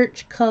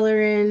 church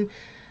coloring,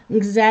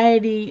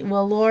 anxiety.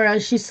 Well, Laura,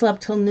 she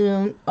slept till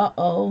noon.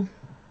 Uh-oh.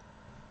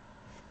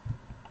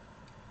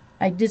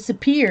 I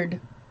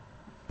disappeared.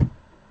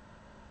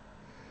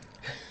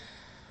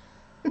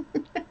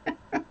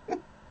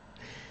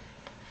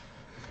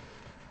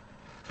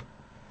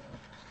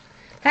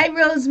 Hi,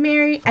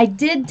 Rosemary. I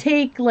did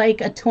take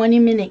like a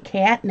 20-minute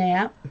cat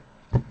nap.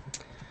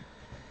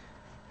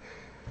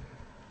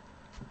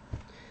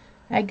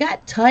 I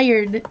got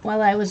tired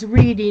while I was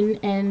reading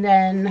and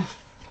then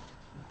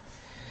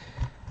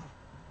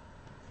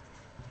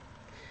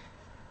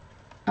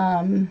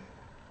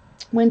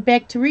went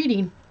back to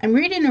reading. I'm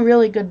reading a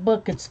really good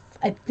book.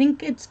 I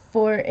think it's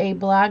for a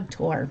blog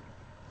tour.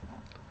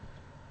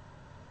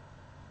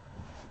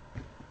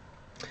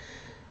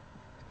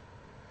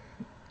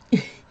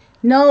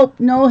 Nope,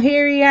 no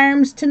hairy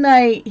arms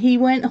tonight. He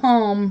went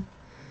home.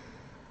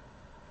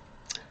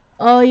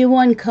 Oh, you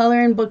won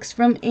coloring books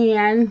from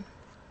Anne.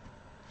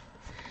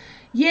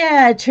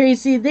 Yeah,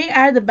 Tracy, they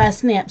are the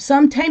best naps.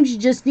 Sometimes you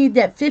just need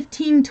that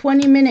 15,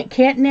 20-minute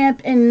cat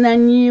nap and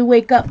then you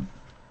wake up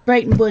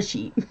bright and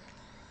bushy.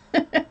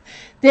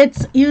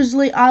 That's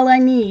usually all I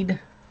need.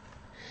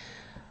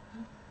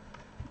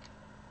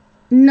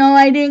 No,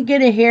 I didn't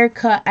get a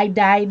haircut. I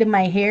dyed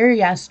my hair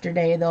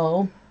yesterday,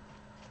 though.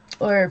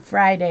 Or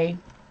Friday.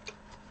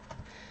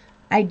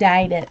 I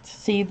dyed it.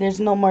 See, there's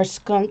no more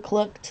skunk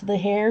look to the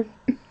hair.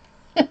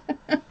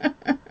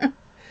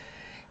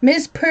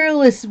 Miss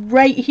Pearl is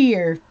right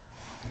here.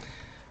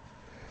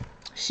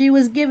 She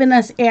was giving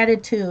us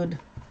attitude.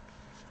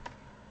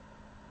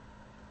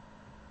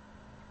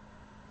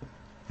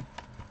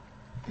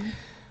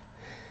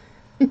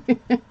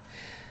 I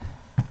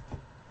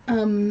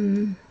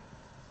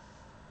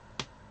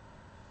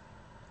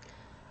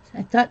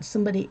thought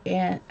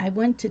I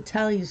went to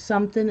tell you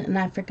something and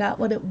I forgot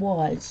what it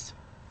was.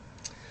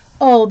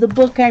 Oh, the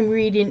book I'm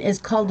reading is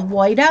called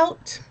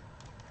Whiteout.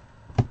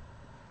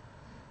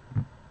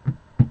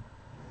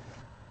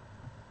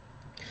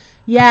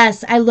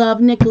 Yes, I love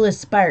Nicholas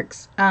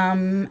Sparks.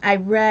 I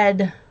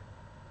read,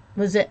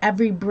 was it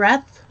Every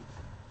Breath?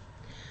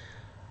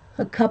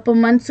 A couple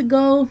months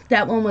ago.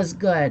 That one was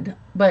good.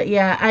 But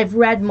yeah, I've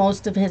read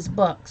most of his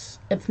books,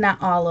 if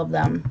not all of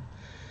them.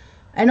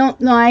 I don't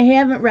know, I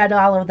haven't read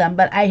all of them,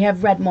 but I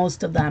have read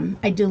most of them.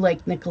 I do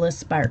like Nicholas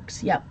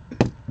Sparks. Yep.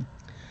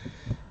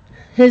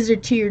 His are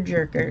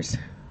tear-jerkers.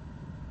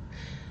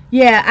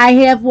 Yeah, I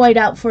have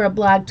Whiteout for a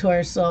blog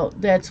tour, so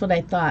that's what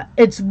I thought.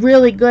 It's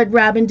really good,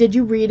 Robin. Did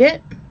you read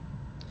it?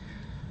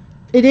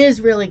 It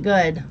is really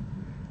good.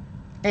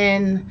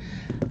 And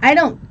I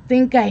don't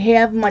think I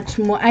have much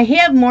more. I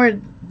have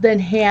more than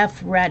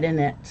half read in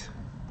it.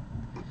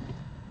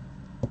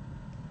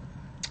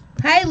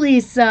 Hi,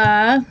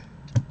 Lisa.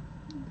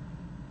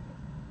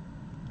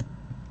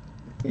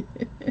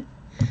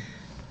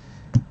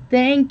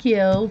 Thank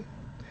you.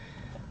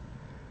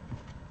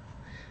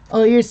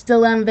 Oh, you're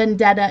still on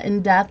Vendetta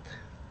and Death?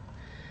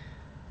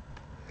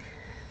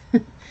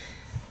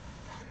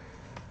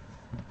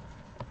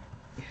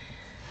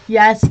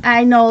 Yes,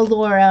 I know,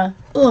 Laura.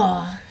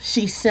 Ugh,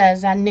 she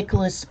says on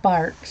Nicholas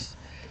Sparks.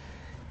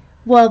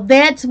 Well,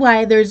 that's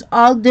why there's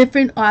all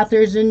different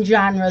authors and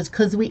genres,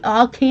 because we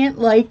all can't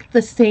like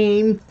the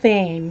same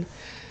thing.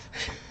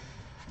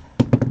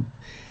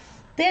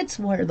 That's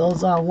where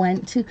those all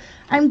went to.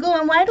 I'm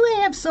going, why do I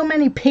have so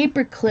many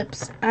paper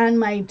clips on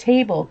my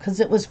table? Because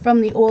it was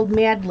from the old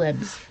Mad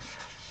Libs.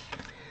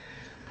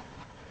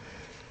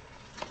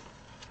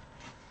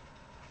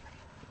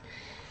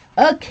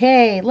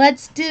 Okay,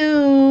 let's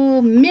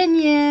do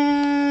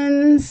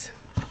Minions.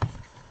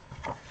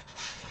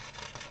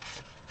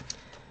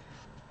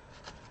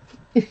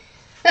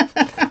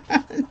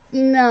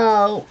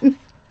 No.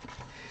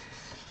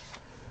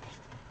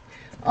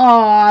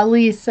 Aw,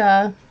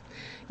 Lisa.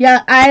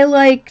 Yeah, I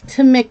like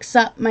to mix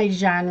up my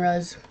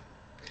genres.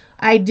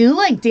 I do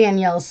like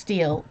Danielle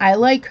Steele. I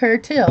like her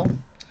too.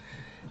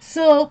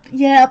 So,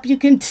 yep, you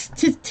can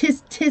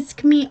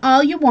tisk me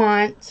all you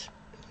want.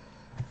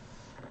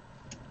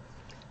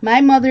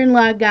 My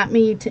mother-in-law got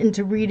me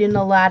into reading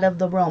a lot of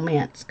the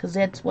romance because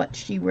that's what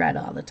she read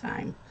all the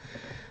time.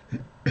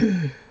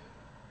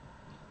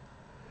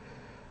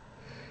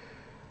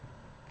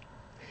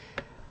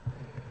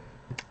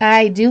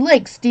 I do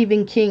like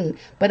Stephen King,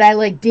 but I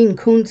like Dean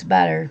Koontz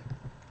better.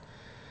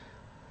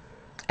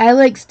 I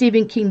like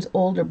Stephen King's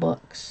older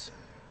books.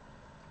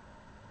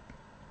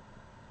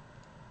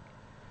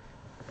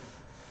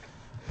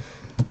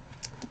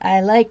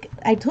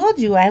 I told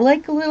you, I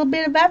like a little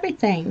bit of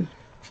everything.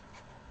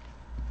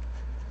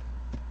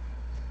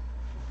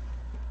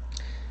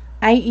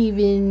 I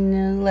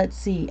even, let's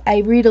see, I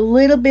read a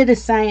little bit of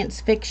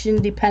science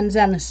fiction, depends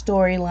on the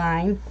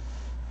storyline.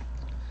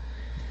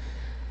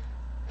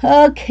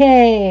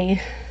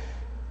 Okay.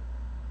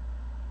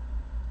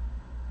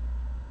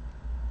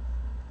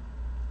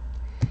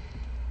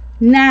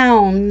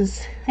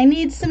 Nouns. I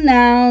need some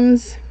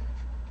nouns.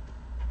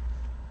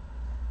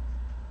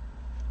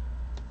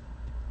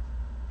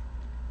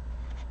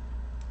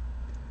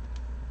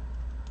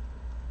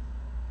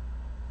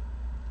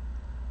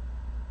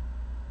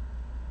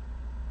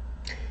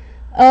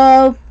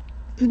 Oh,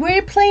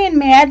 we're playing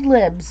Mad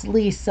Libs,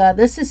 Lisa.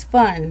 This is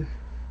fun.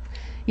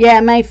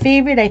 Yeah, my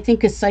favorite, I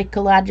think, is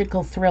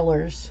psychological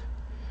thrillers.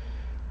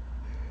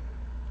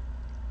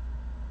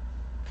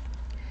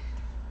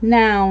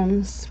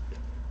 Nouns.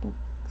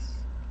 Books.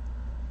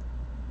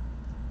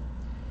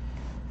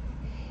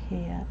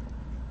 Hat.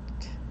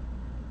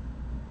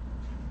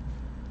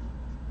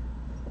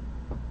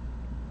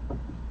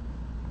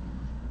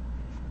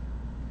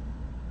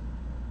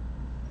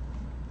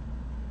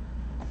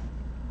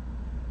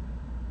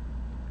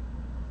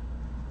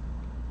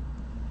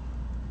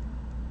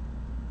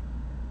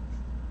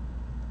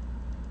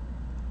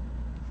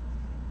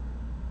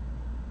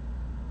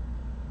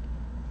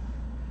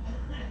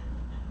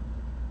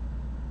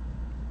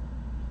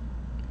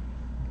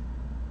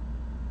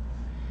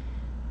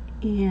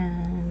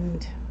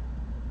 And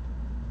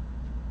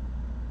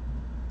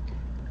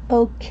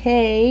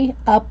okay,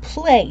 a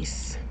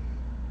place.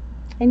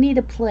 I need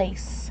a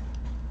place.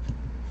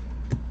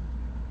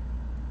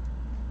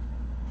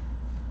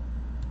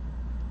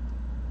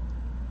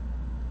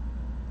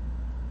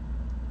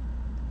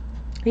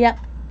 Yep.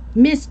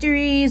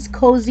 Mysteries,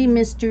 cozy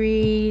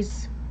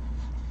mysteries.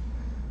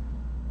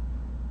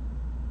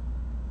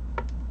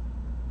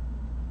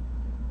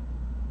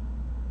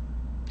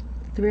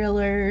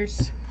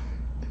 Thrillers.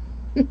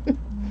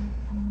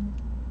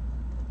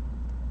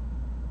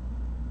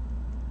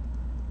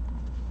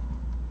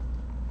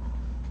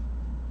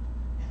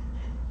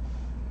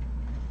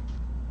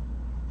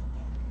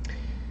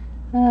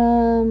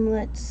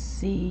 Let's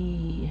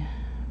see.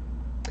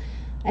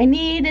 I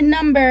need a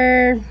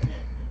number.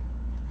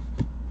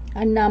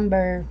 A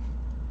number.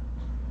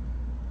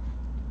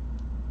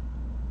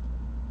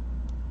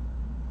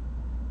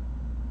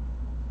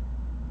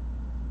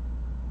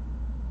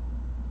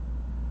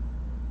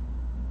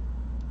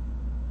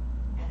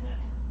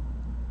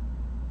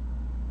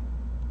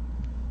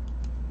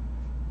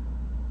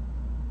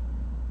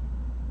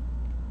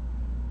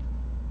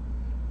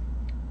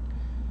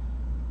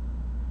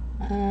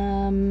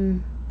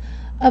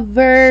 A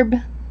verb.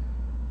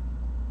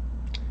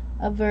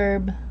 A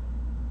verb.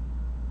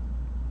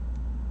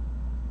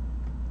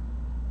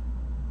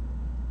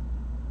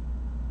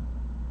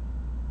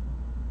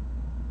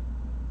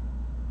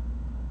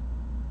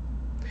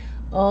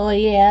 Oh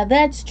yeah,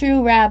 that's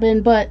true,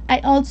 Robin, but I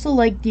also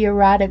like the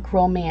erotic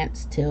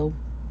romance too.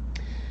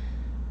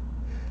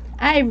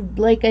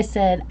 Like I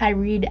said, I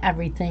read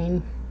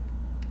everything.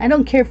 I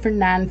don't care for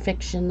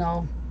nonfiction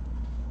though.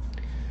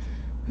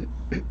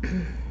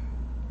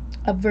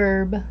 A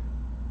verb.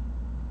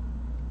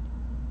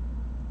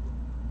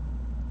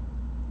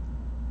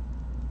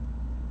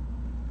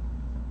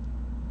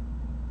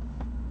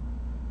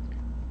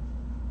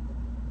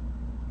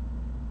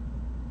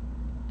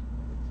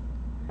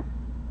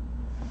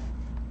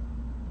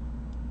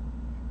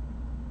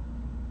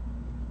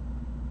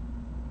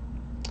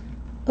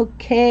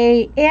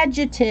 Okay,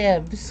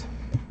 adjectives.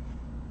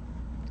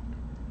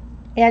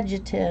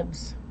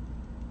 Adjectives.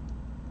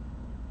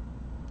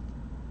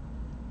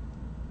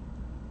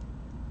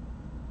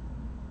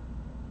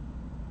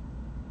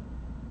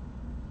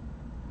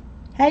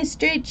 Hi,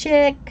 straight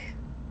chick.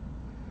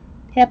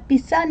 Happy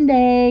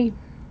Sunday.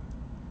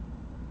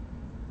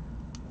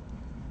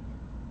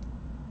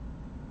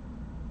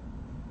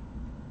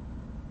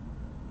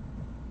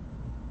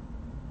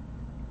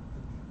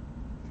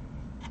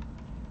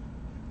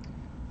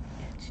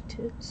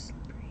 Adjectives.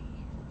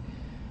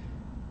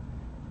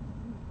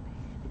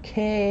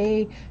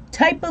 Okay,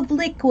 type of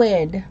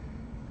liquid.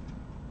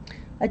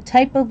 A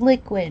type of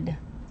liquid.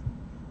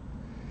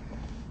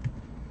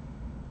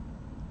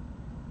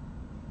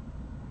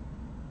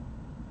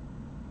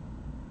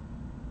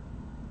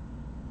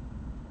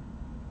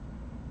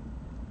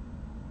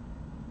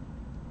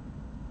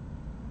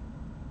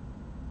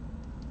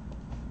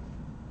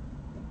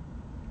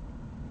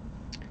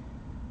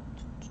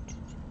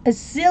 A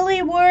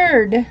silly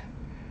word.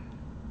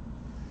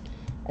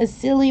 A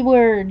silly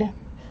word.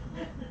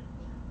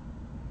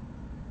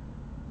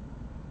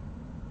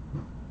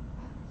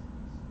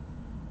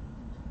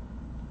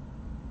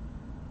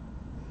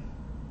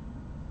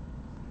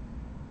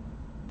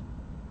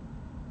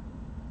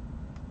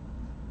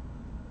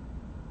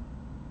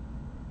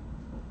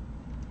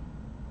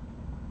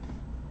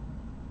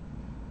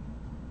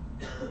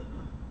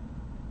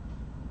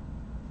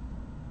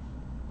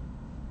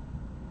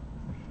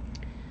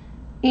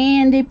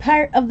 And a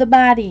part of the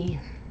body.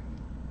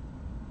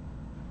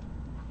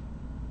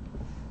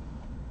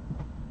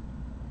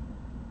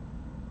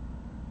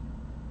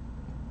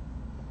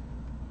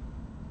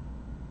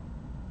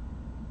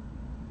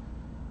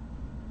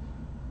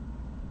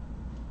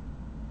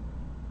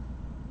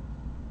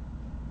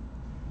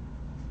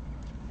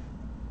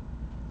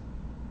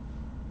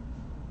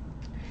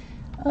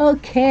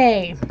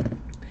 Okay.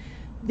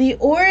 The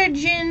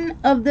origin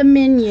of the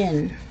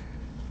minion.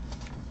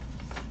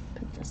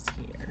 Put this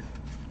here.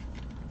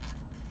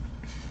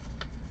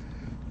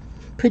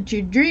 Put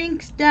your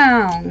drinks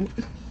down.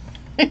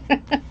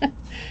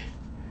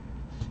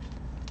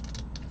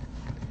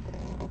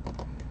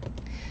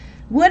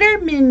 What are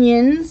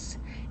minions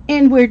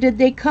and where did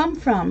they come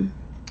from?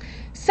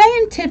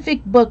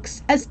 Scientific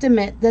books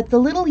estimate that the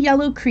little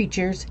yellow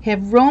creatures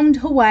have roamed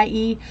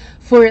Hawaii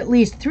for at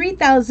least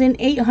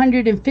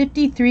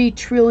 3,853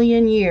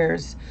 trillion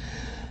years.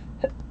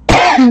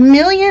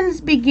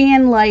 Millions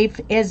began life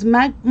as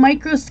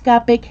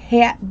microscopic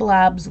hat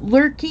blobs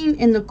lurking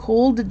in the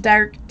cold,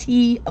 dark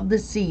tea of the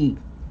sea.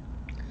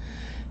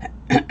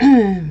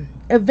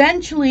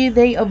 Eventually,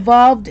 they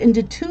evolved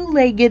into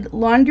two-legged,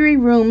 laundry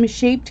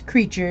room-shaped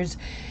creatures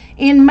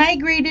and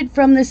migrated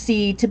from the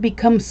sea to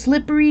become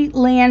slippery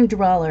land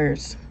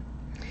dwellers.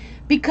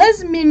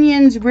 Because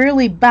minions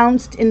rarely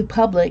bounced in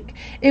public,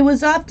 it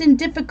was often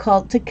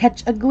difficult to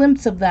catch a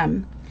glimpse of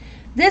them.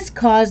 This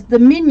caused the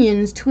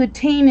minions to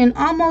attain an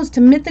almost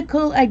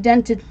mythical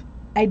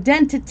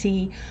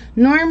identity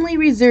normally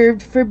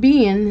reserved for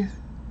beings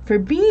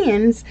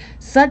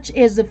such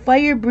as the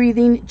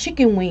fire-breathing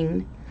chicken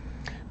wing.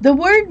 The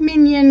word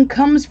minion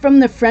comes from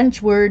the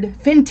French word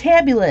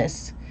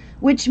fantabulous,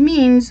 which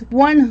means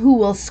one who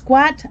will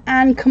squat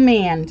on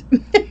command.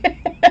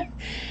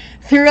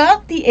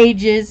 Throughout the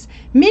ages,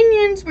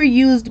 minions were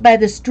used by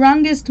the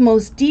strongest,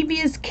 most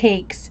devious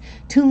cakes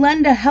to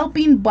lend a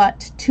helping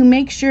butt to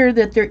make sure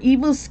that their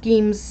evil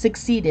schemes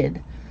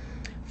succeeded.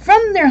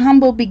 From their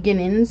humble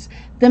beginnings,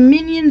 the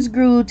minions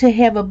grew to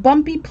have a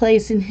bumpy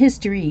place in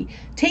history,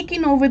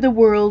 taking over the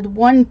world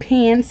one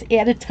pants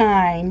at a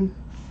time.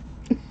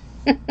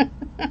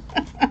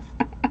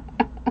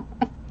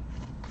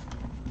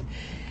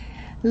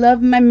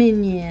 Love my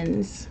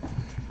minions.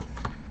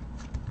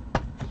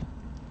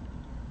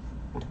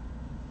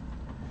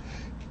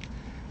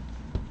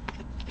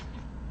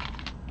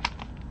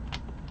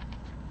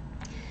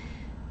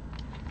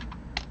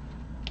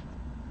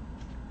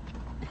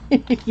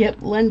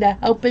 Yep, lend a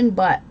helping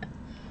butt.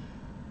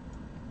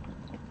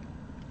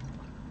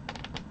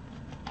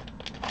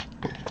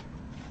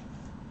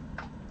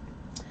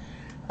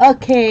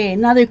 Okay,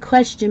 another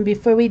question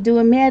before we do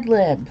a Mad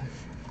Lib.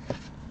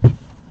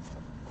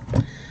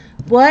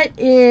 What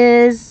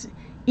is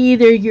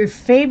either your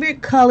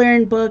favorite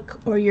coloring book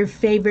or your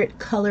favorite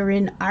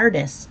coloring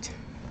artist?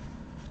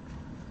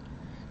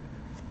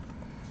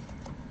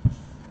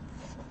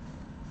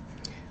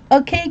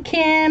 Okay,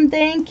 Kim,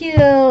 thank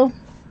you.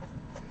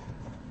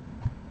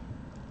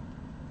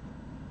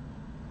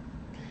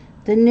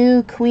 The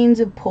new Queens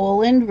of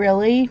Poland,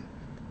 really?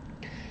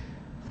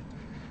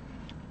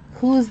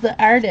 Who's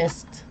the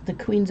artist? The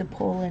Queens of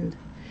Poland.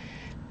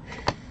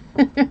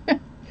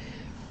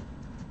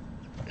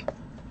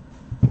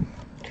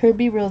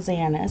 Kirby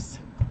Rosanis.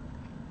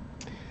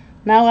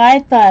 Now I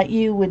thought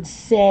you would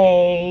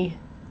say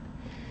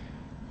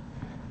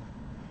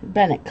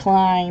Bennett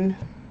Klein.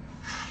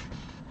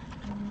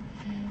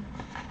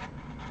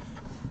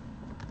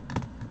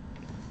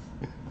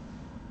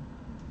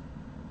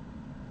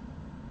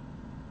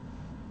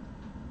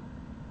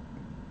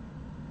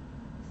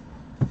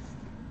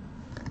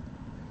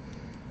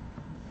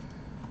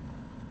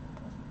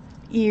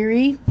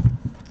 Erie,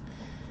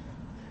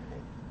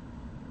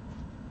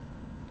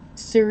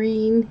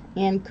 Serene,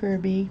 and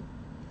Kirby.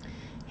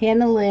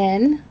 Hannah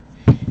Lynn.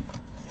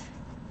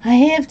 I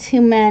have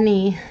too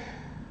many.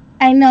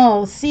 I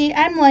know. See,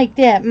 I'm like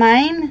that.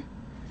 Mine.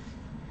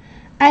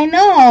 I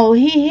know.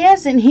 He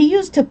hasn't. He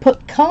used to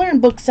put coloring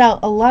books out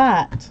a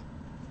lot.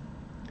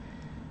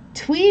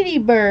 Tweety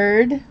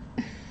Bird.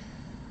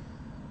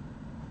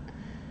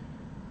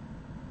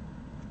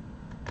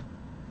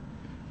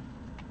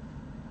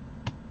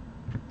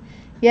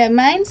 Yeah,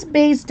 mine's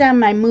based on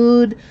my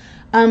mood.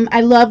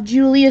 I love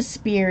Julia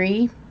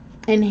Speary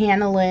and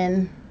Hannah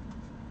Lynn.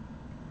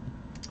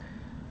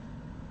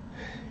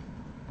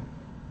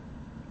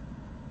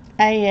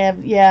 I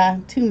have, yeah,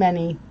 too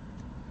many.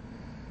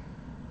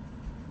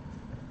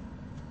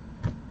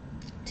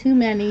 Too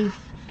many.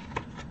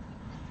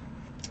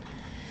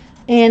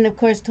 And, of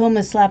course,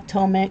 Thomas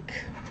Slaptomic.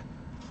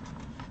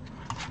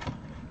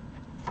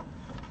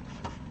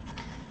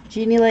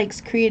 Jeannie likes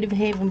Creative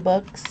Haven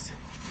books.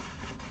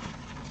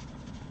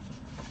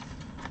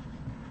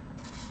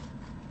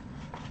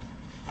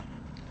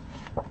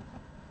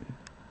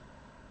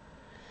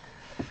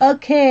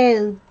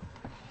 Okay,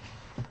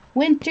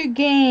 Winter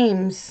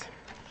Games.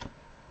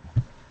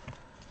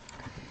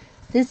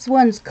 This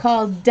one's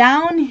called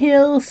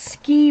Downhill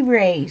Ski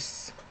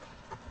Race.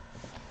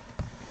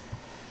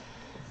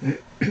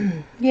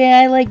 Yeah,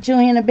 I like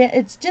Johanna Bennett.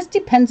 It just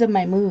depends on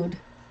my mood.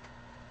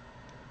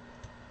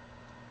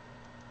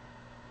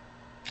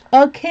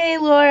 Okay,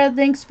 Laura,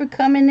 thanks for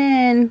coming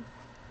in.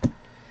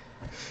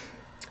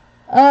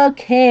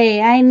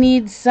 Okay, I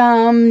need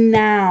some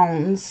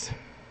nouns.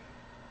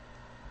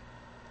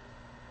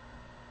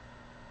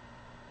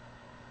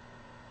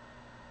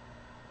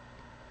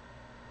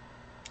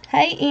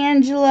 Hi,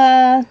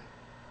 Angela.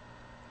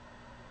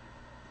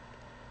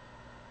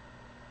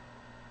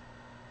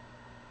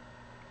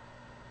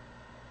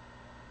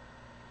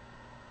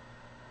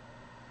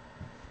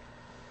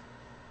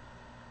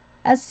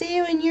 I'll see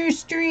you in your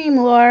stream,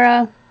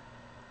 Laura.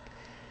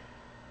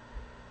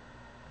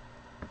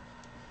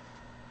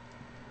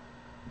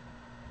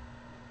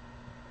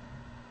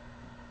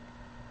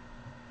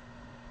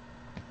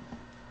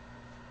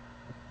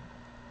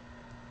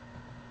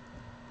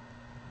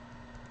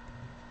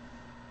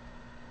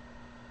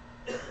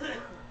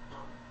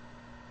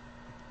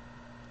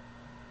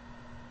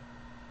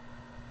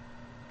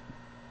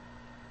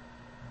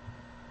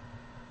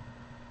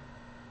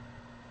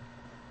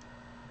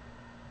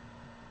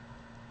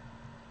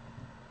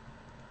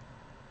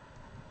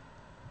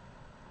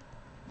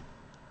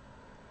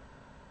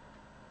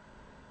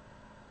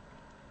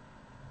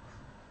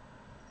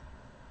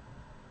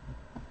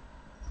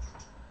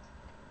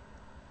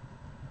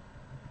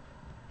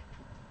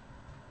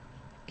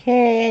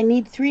 Okay, I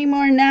need 3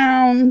 more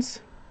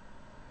nouns.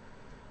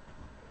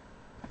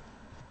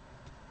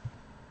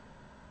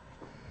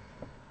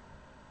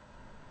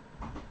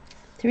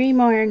 Three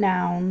more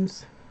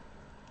nouns.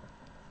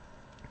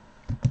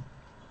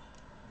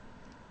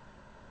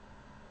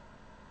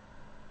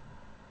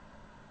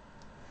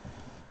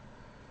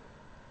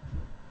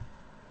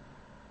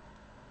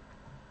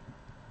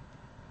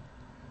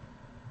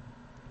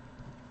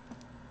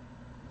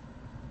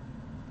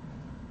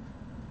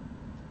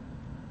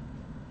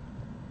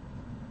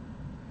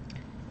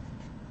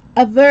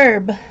 A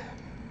verb. A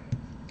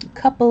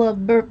couple of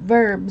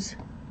verbs.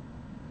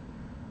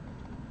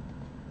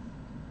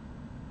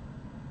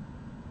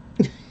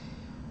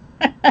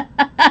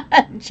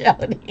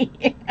 Jody.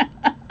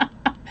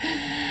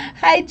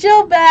 Hi,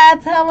 Joe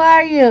Beth. How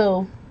are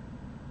you?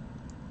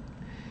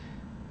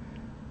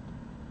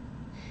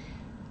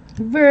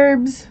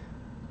 Verbs.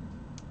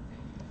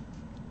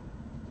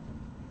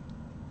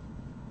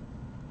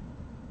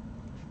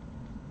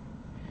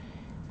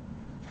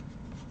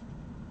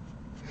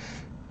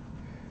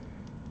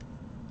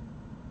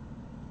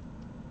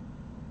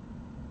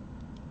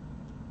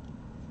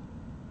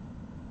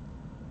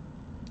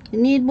 You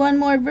need one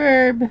more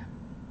verb.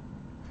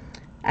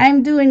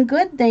 I'm doing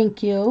good,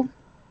 thank you.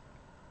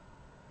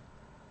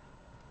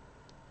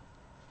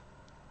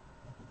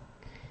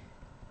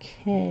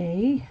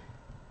 Okay.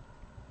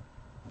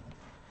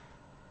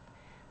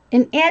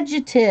 An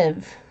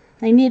adjective.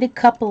 I need a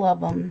couple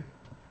of them.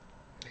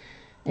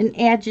 An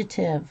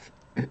adjective.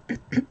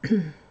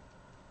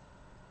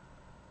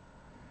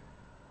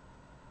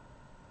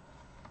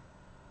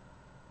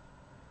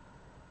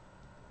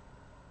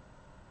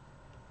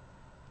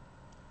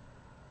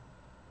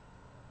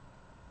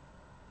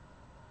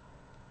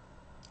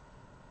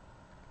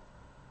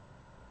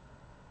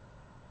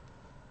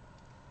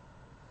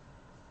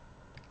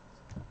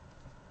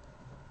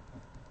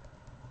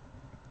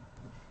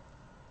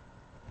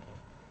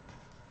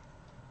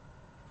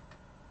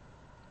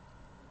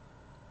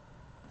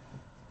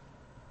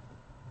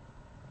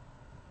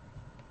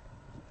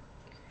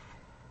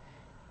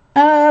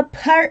 A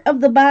part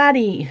of the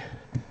body.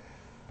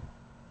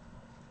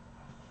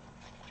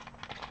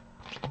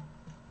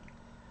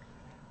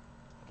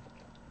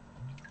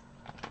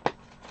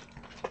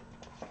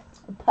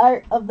 A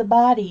part of the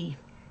body.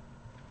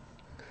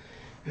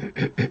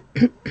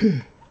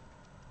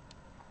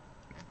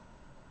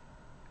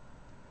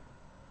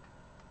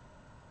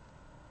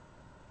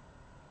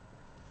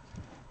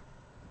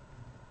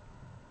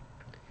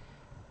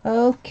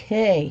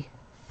 Okay.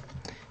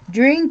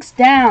 Drinks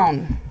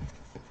down.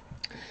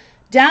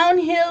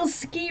 Downhill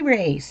ski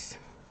race.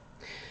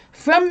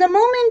 From the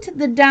moment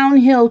the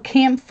downhill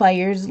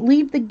campfires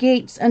leave the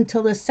gates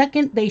until the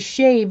second they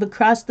shave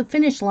across the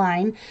finish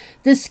line,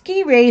 the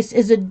ski race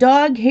is a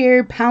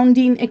dog-hair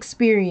pounding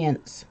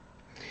experience.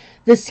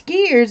 The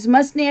skiers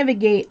must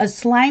navigate a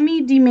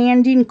slimy,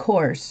 demanding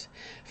course,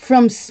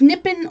 from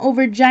snipping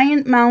over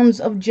giant mounds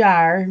of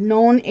jar,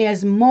 known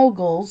as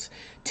moguls,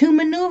 to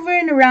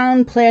maneuvering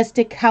around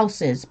plastic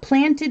houses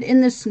planted in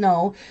the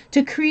snow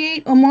to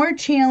create a more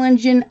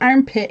challenging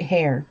armpit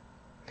hair.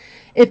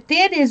 If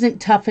that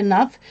isn't tough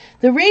enough,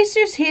 the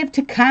racers have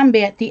to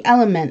combat the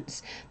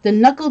elements, the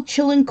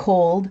knuckle-chilling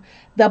cold,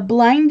 the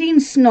blinding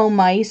snow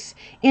mice,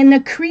 and the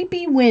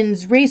creepy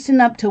winds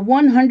racing up to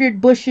 100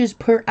 bushes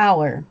per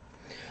hour.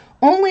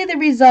 Only the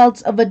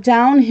results of a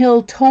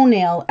downhill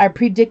toenail are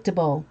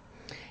predictable.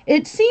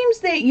 It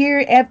seems that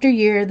year after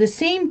year the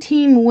same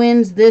team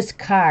wins this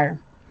car.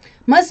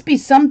 Must be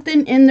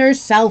something in their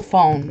cell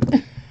phone.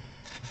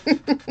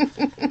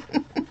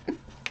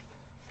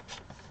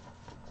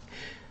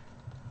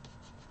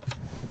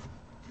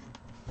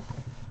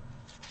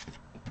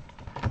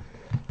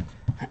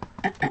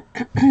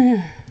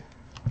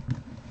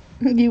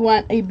 You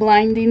want a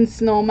blinding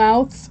snow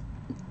mouse?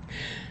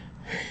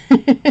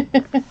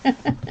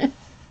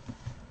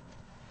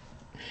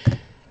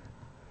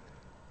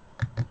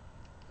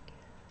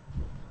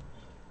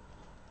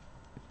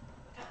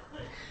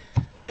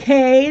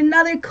 Okay,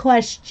 another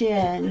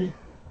question.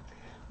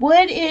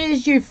 What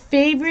is your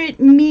favorite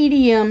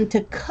medium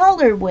to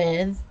color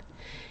with?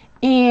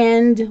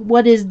 And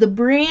what is the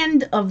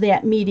brand of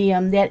that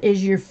medium that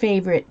is your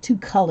favorite to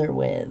color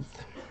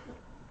with?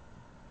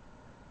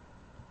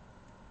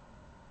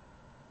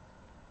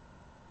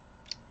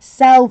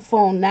 Cell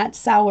phone, not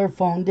sour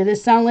phone. Did it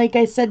sound like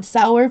I said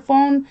sour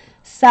phone?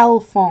 Cell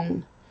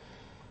phone.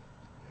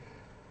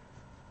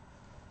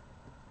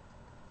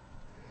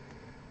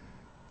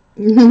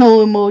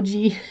 No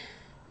emoji.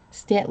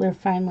 Statler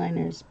fine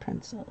liners,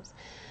 pencils.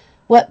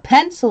 What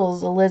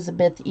pencils,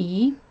 Elizabeth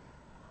E?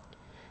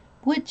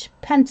 Which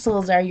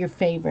pencils are your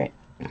favorite?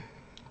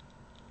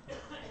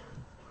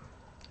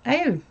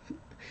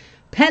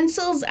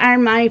 Pencils are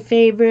my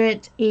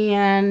favorite,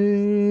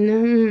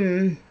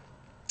 and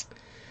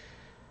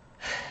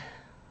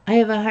I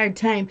have a hard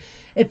time.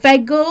 If I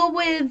go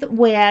with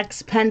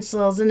wax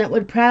pencils, and it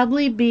would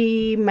probably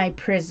be my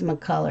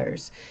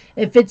Prismacolors.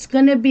 If it's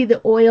going to be the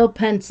oil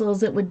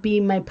pencils, it would be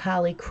my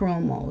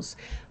Polychromos.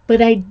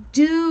 But I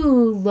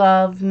do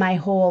love my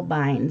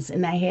Holbeins,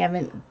 and I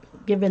haven't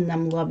given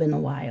them love in a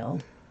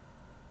while.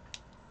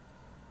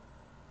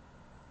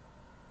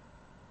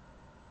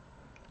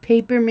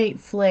 Papermate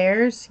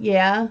Flares,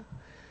 yeah.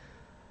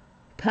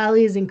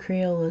 Polys and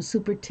Crayolas,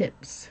 super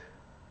tips.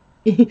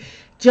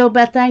 Joe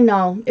Beth, I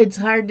know. It's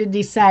hard to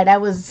decide.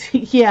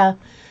 Yeah.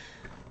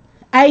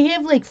 I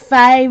have like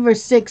 5 or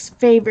 6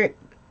 favorite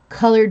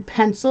colored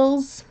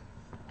pencils.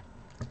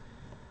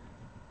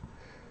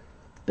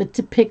 But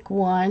to pick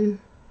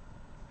one.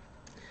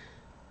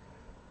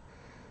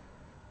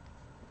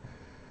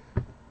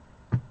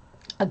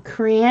 A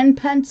crayon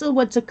pencil?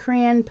 What's a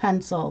crayon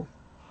pencil?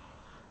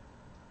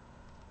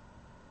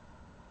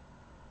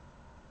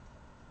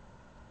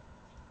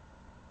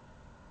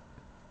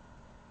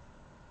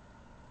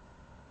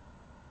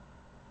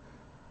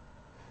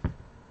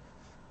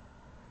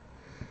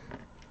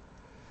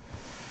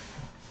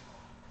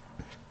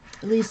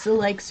 Lisa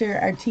likes her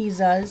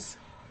Artezas.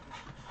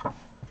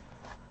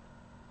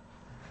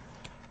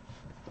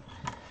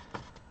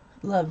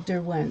 Love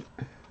Derwent.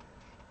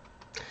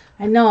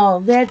 I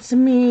know, that's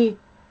me.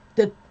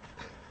 The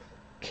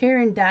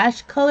Caran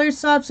d'Ache color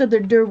softs or the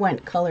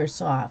Derwent color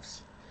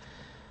softs?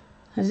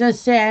 I was going to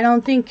say, I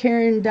don't think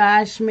Caran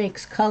d'Ache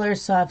makes color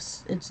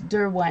softs. It's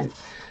Derwent.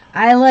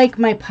 I like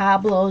my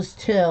Pablos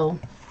too.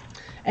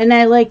 And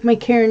I like my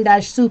Caran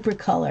d'Ache super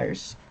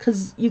colors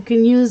because you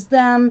can use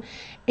them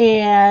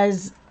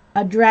as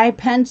a dry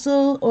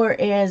pencil or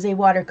as a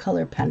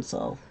watercolor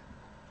pencil.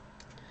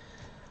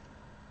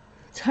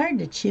 It's hard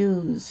to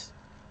choose.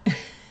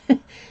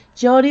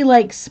 Jody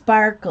likes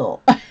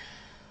sparkle.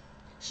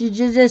 She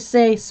just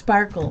say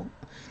sparkle.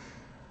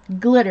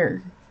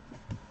 Glitter.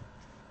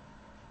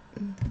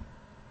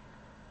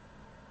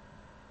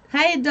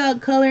 Hi,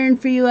 Adult Coloring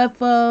for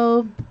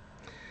UFO.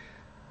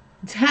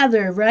 It's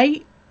Heather,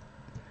 right?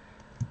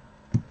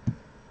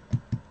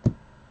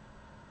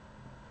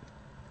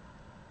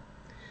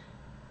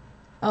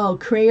 Oh,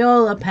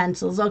 Crayola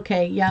pencils.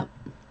 Okay, yep.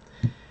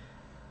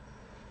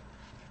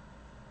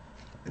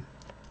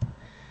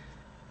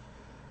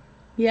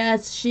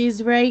 Yes,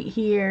 she's right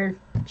here.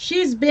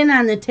 She's been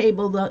on the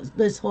table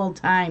this whole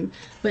time,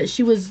 but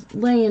she was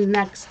laying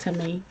next to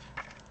me.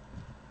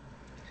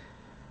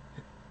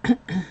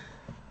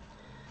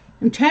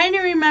 I'm trying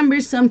to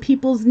remember some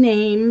people's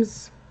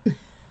names.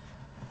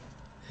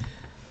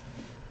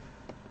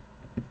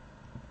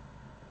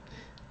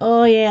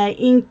 Oh yeah,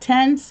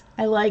 Inktense.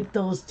 I like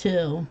those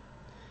too.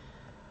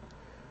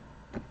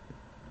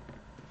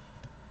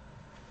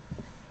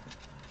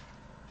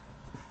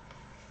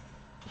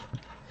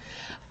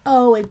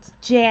 Oh, it's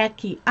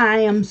Jackie. I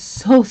am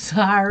so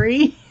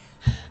sorry.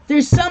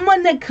 There's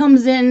someone that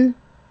comes in.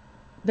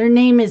 Their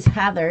name is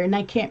Heather, and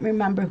I can't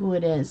remember who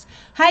it is.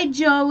 Hi,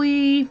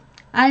 Joey.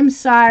 I'm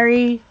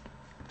sorry.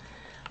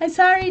 I'm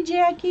sorry,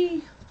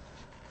 Jackie.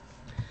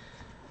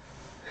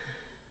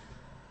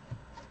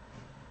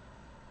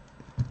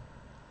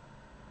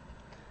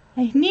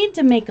 I need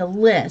to make a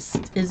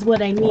list, is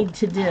what I need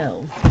to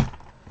do.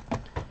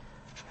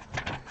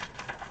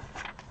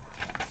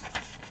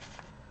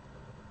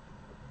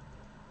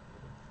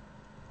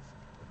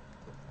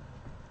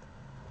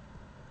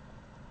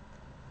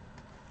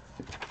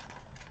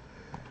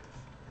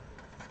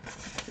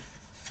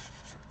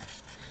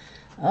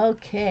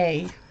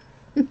 Okay.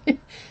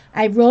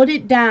 I wrote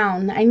it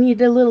down. I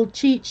need a little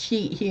cheat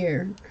sheet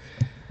here.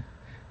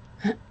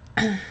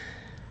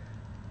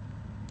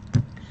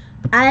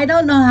 I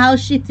don't know how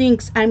she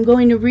thinks I'm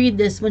going to read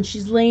this when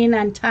she's laying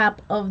on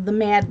top of the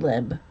Mad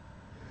Lib.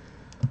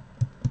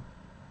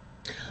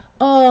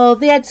 Oh,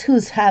 that's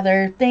who's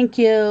Heather. Thank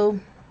you.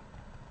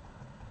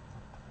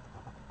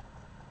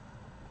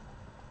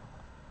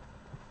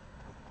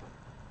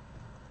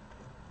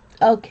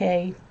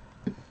 Okay.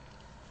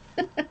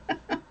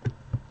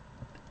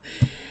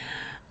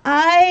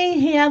 I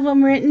have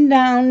them written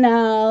down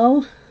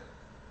now.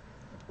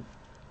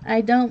 I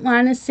don't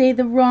want to say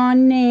the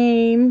wrong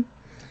name.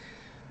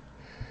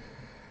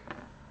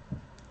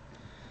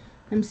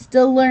 I'm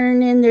still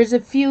learning. There's a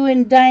few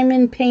in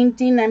diamond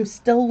painting. I'm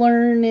still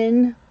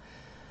learning.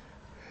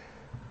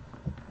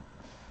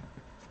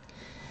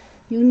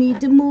 You need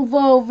to move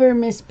over,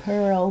 Miss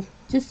Pearl.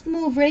 Just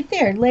move right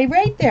there. Lay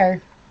right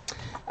there.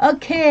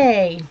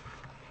 Okay.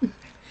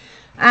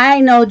 I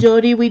know,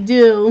 Jody, we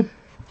do.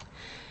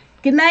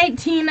 Good night,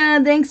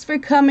 Tina. Thanks for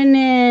coming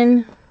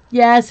in.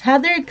 Yes,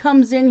 Heather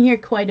comes in here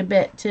quite a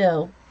bit,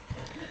 too.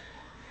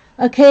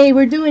 Okay,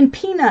 we're doing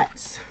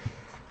Peanuts.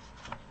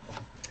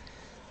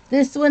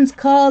 This one's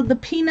called the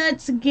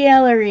Peanuts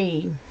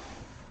Gallery.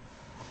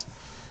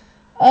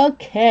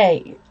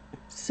 Okay,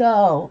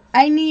 so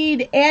I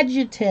need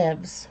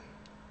adjectives.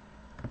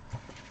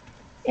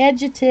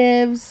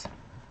 Adjectives.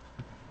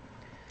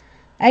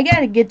 I got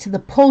to get to the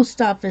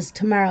post office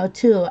tomorrow,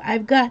 too.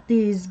 I've got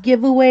these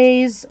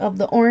giveaways of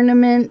the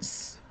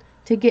ornaments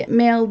to get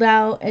mailed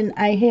out, and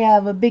I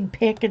have a big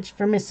package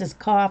for Mrs.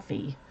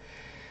 Coffee.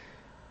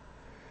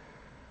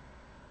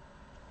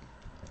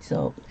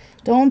 So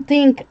don't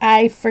think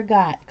I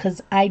forgot,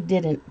 because I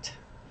didn't.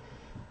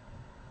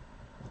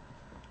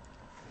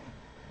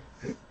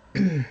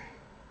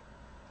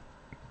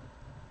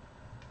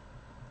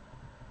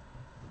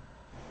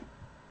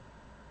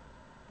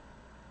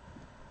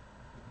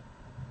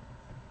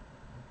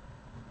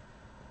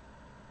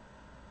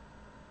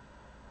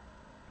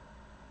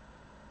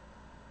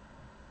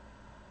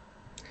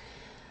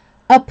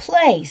 A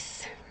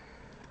place.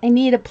 I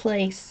need a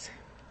place.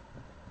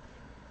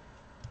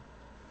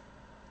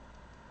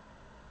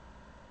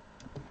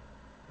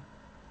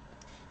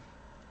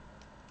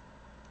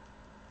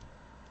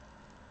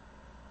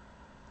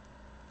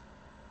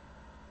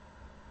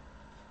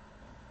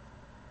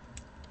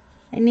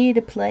 I need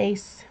a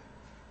place.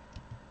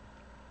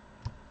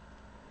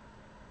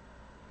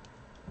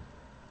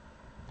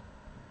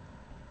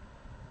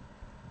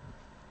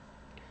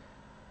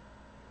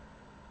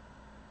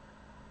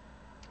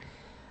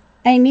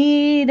 I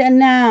need a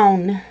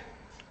noun.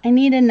 I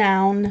need a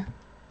noun.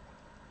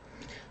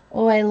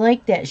 Oh, I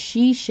like that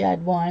she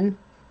shed one.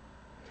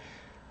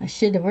 I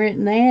should have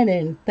written that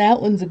in.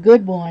 That one's a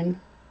good one.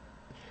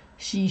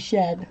 She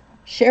shed.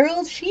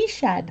 Cheryl she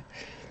shed.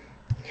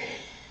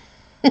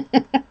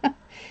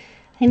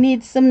 I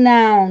need some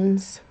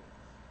nouns.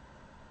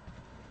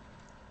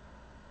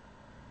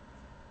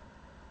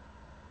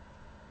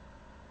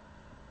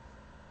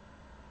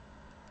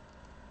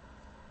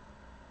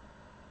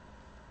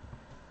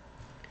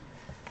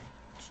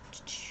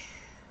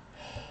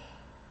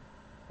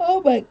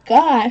 Oh my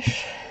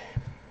gosh.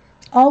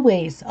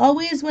 Always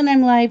when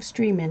I'm live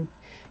streaming.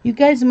 You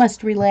guys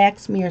must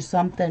relax me or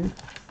something.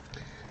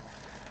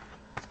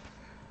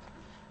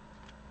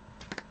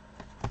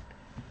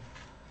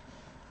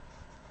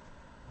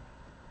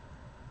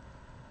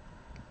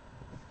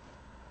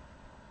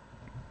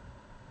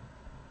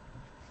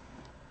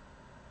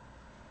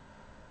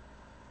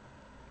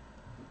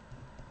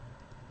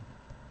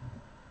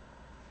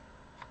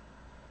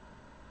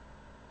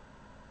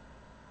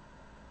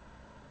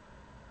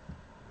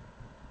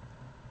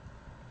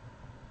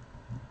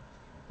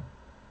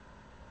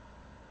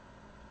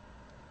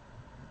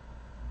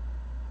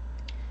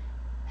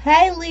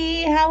 Hi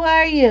Lee, how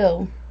are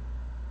you?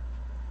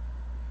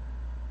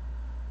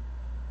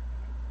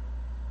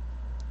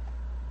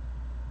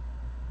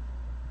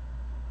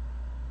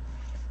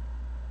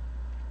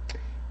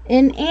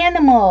 An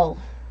animal.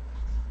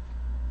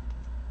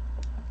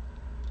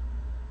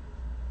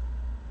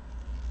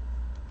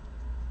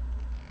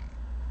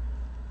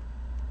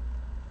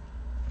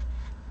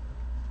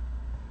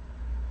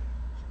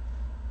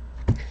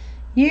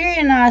 You're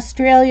in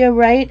Australia,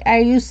 right? Are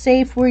you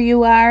safe where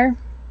you are?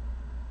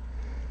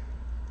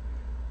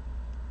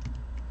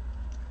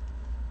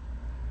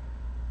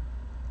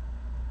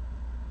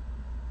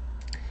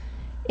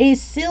 A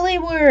silly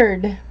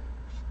word.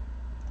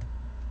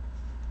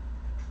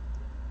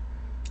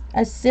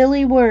 A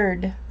silly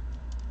word.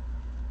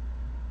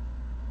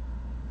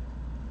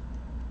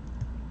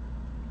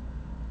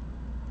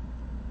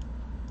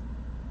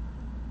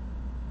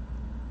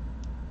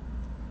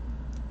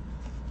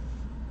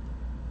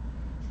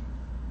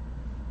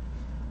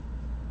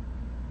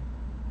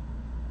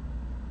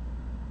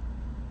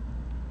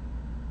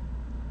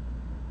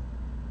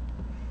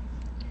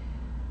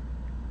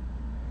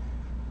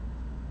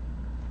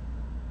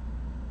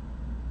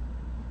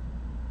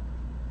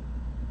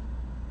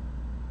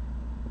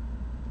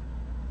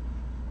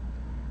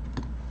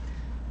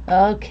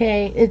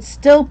 Okay, it's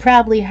still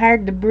probably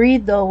hard to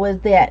breathe though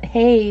with that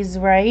haze,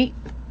 right?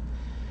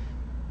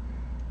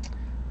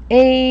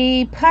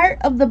 A part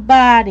of the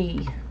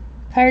body.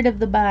 Part of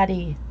the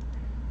body.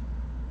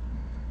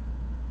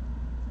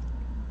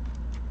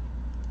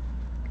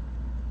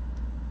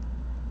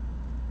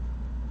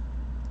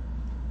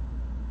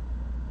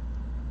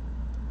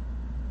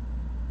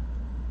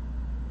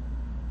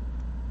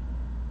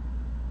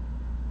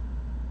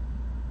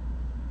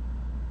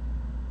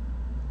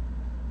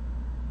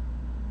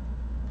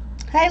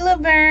 Hi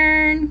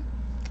Laverne.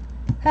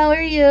 How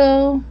are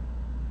you?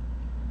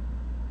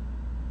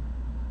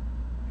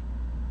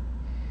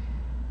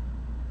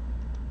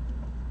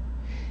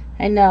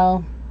 I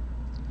know.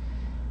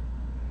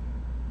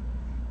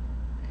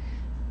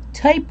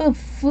 Type of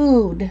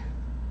food.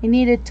 I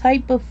need a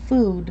type of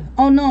food.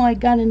 Oh no, I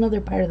got another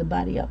part of the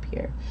body up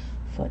here.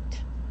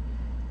 Foot.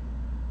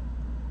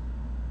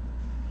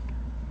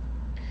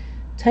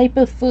 Type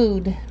of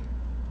food.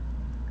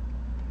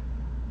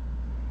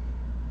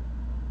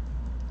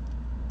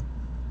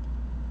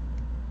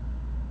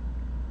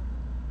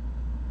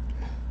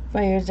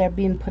 Fires are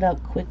being put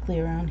out quickly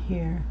around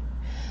here.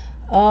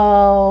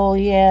 Oh,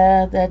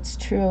 yeah, that's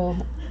true.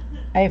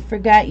 I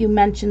forgot you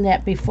mentioned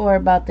that before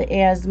about the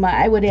asthma.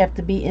 I would have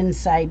to be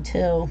inside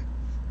too.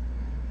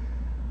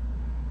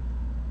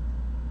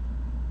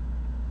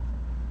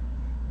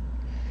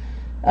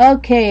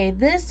 Okay,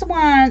 this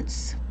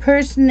wants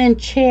person in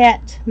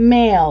chat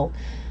male.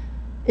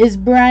 Is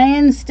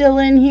Brian still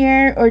in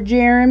here, or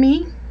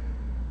Jeremy?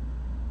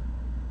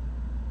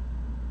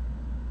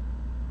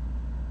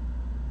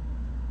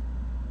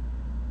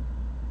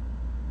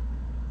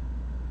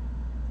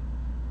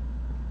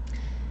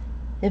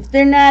 If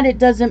they're not, it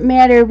doesn't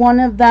matter.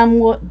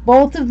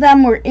 Both of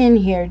them were in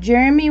here.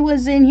 Jeremy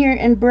was in here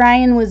and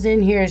Brian was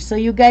in here. So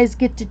you guys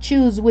get to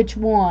choose which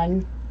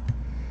one.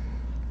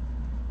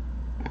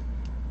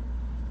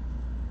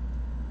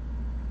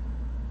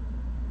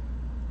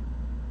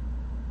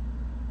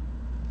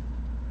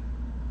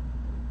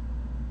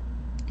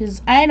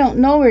 Because I don't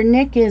know where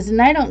Nick is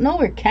and I don't know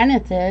where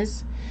Kenneth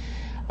is.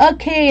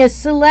 Okay,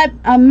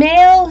 a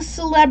male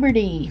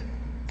celebrity.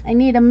 I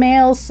need a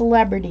male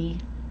celebrity.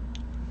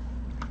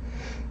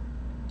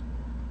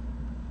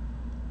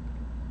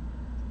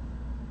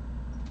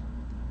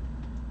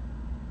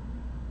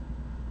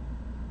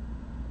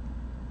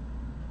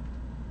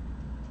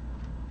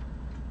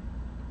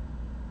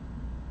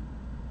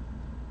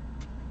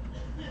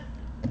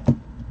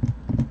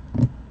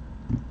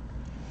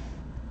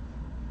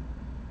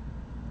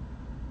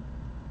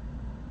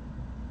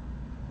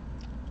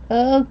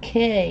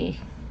 Okay.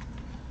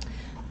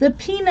 The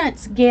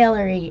Peanuts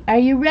Gallery. Are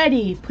you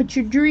ready? Put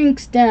your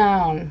drinks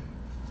down.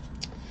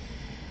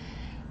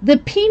 The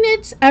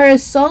Peanuts are a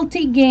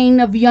salty gang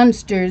of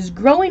youngsters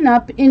growing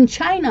up in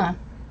China.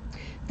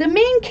 The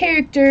main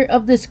character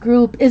of this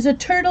group is a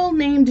turtle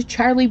named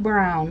Charlie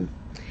Brown.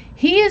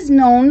 He is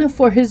known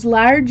for his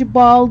large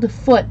bald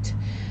foot,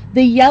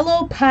 the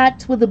yellow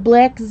pot with a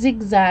black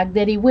zigzag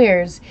that he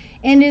wears,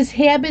 and his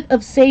habit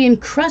of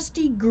saying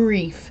crusty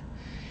grief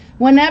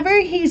whenever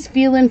he's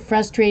feeling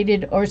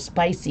frustrated or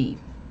spicy.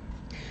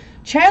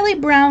 Charlie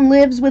Brown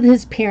lives with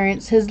his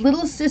parents, his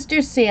little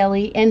sister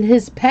Sally, and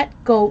his pet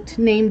goat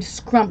named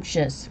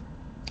Scrumptious.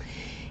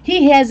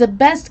 He has a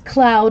best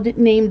cloud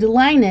named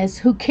Linus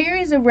who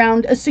carries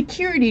around a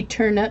security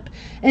turnip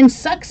and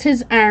sucks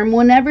his arm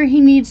whenever he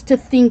needs to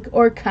think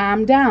or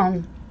calm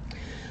down.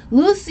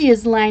 Lucy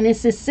is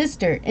Linus's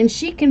sister, and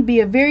she can be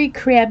a very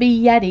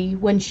crabby yeti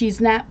when she's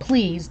not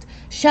pleased,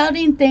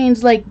 shouting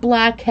things like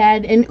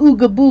blockhead and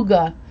ooga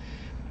booga.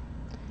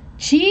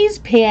 Cheese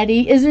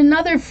Patty is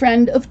another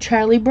friend of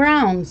Charlie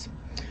Brown's.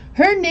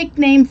 Her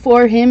nickname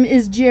for him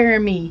is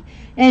Jeremy,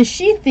 and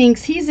she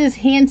thinks he's as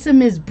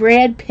handsome as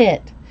Brad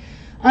Pitt.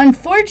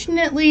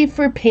 Unfortunately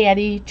for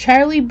Patty,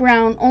 Charlie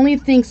Brown only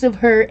thinks of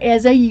her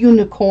as a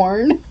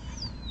unicorn.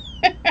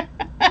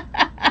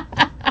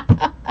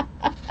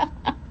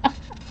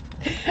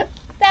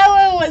 That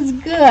one was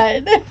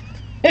good.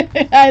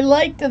 I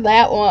liked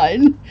that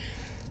one.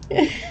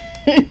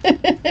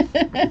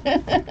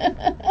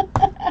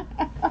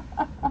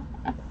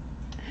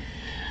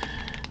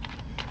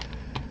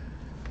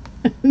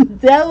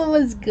 That one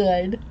was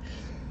good.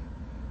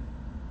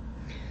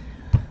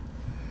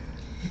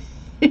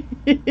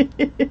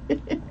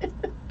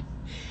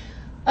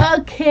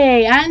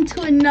 Okay, on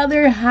to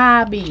another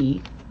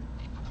hobby.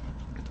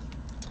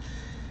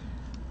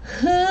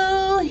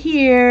 Who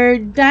here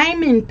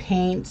diamond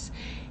paints,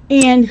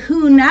 and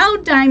who now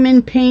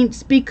diamond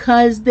paints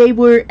because they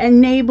were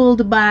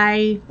enabled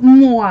by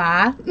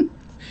moi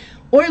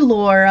or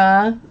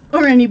Laura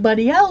or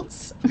anybody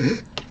else?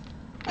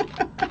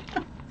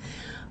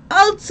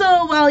 Also,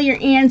 while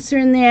you're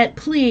answering that,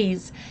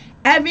 please,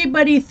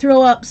 everybody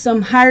throw up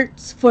some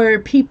hearts for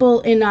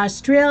people in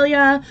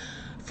Australia,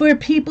 for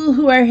people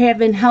who are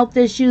having health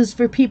issues,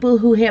 for people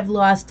who have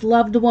lost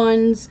loved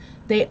ones.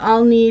 They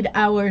all need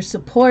our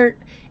support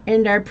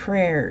and our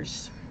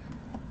prayers.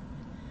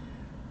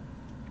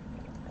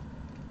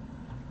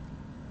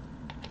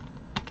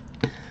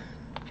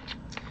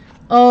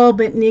 Oh,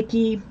 but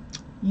Nikki,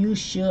 you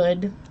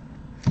should.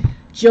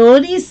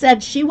 Jody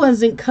said she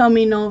wasn't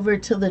coming over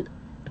to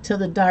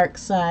the dark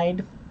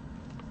side.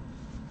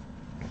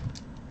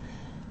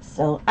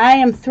 So I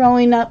am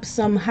throwing up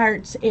some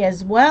hearts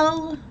as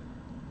well,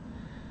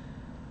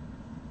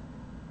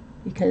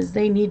 because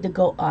they need to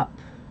go up.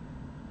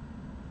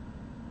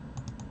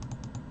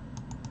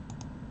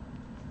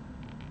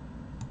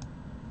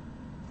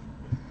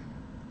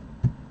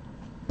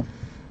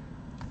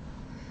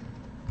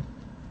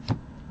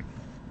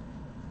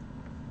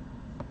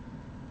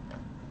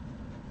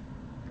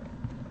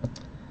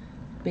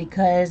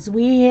 Because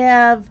we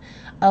have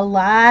a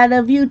lot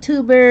of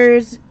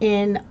YouTubers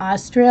in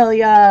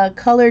Australia,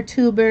 color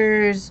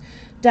tubers,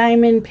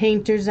 diamond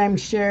painters, I'm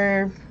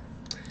sure.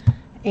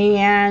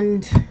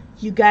 And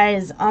you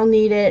guys all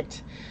need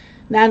it.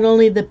 Not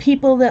only the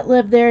people that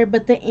live there,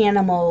 but the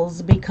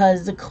animals,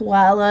 because the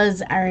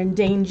koalas are in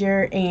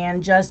danger.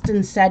 And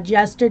Justin said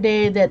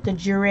yesterday that the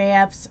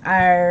giraffes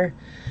are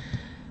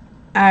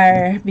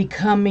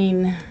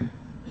becoming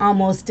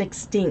almost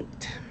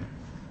extinct.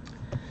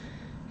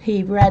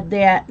 He read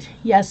that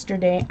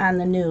yesterday on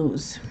the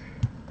news.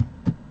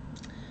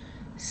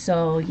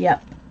 So,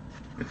 yep.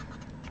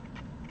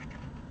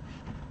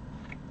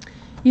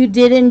 You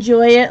did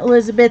enjoy it,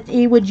 Elizabeth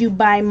E. Would you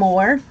buy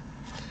more?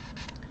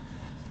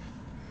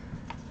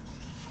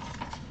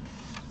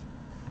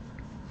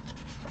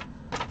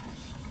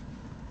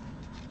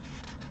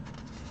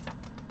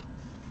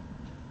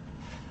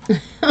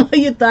 Oh,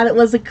 you thought it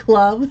was a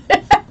club?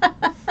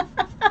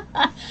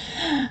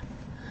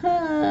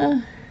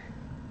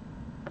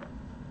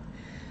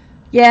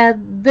 Yeah,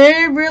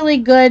 they're really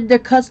good. Their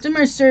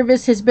customer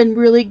service has been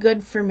really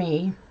good for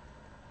me.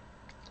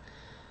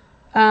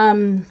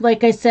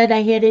 Like I said,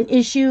 I had an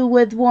issue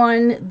with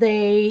one.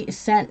 They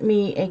sent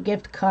me a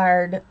gift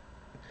card.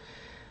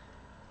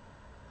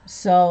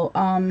 So,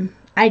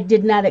 I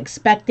did not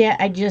expect that.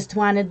 I just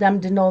wanted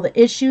them to know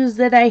the issues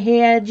that I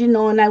had,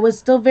 and I was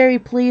still very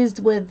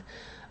pleased with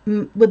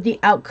the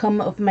outcome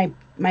of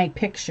my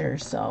picture.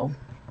 So,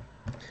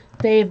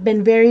 they've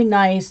been very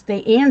nice.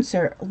 They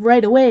answer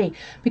right away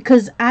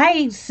because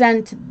I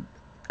sent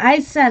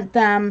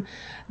them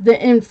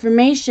the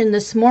information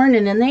this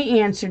morning and they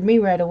answered me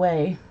right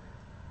away.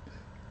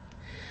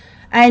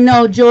 I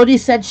know Jody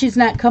said she's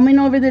not coming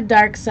over the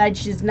dark side.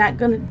 She's not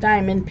going to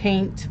diamond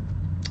paint.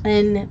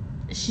 And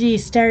she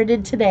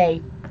started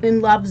today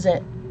and loves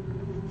it.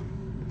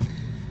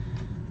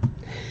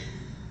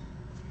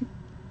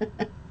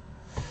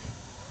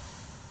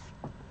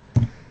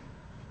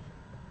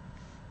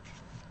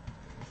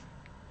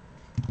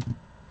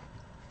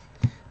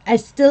 I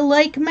still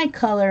like my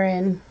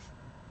coloring.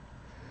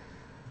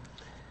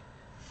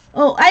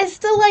 Oh, I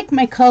still like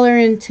my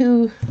coloring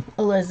too,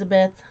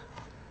 Elizabeth.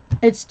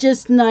 It's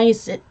just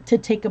nice to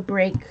take a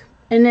break.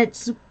 And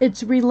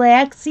it's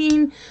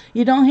relaxing.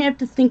 You don't have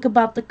to think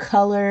about the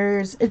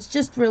colors. It's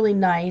just really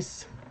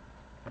nice.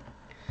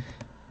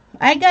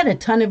 I got a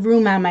ton of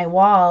room on my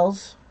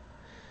walls.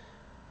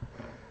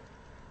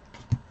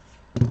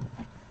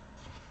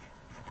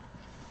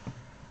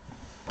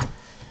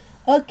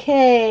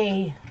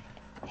 Okay.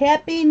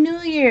 Happy New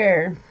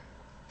Year,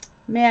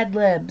 Mad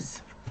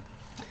Libs.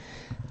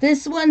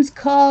 This one's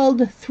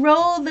called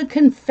Throw the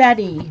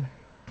Confetti.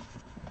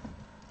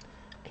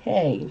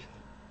 Okay.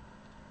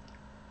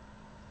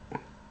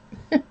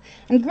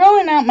 I'm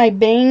growing out my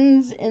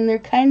bangs and they're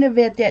kind of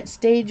at that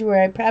stage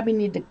where I probably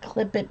need to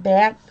clip it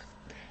back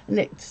and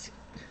it's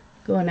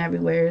going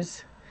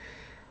everywheres.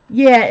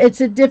 Yeah,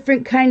 it's a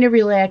different kind of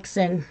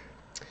relaxing.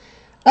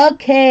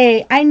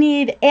 Okay, I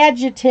need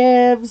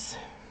adjectives.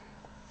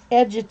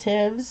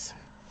 Adjectives.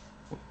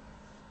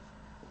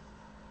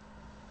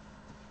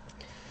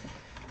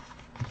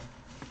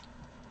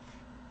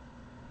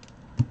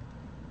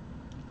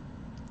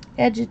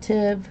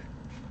 Adjective.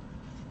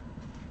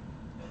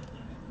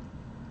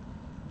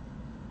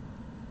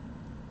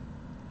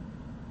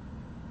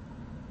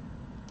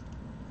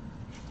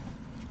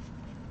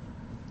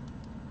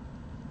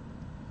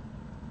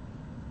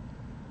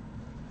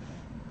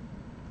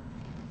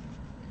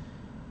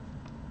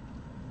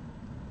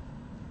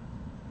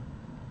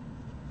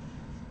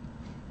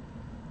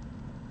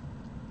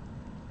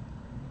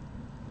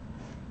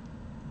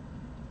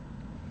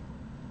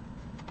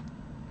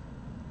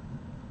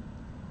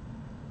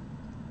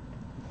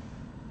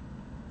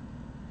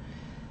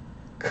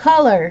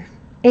 Color.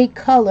 A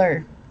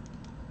color.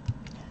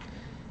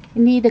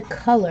 You need a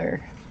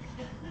color.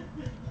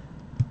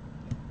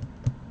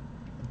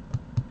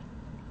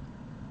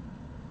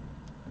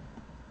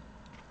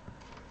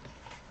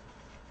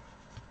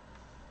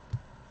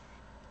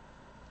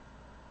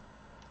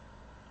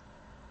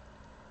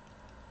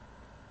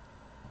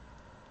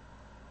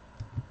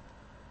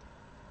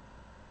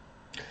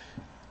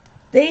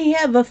 They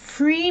have a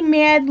free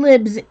Mad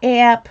Libs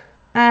app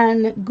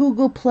on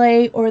Google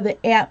Play or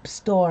the App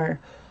Store.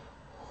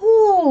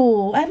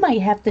 Ooh, I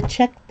might have to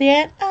check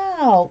that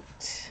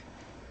out.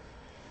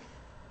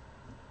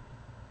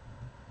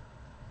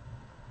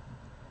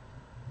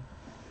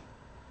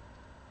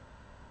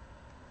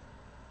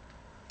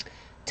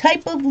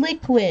 Type of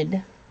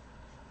liquid.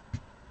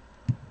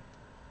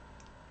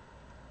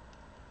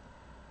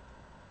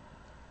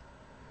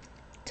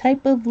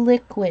 Type of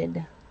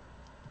liquid.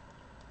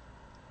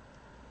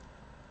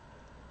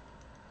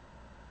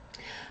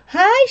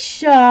 Hi,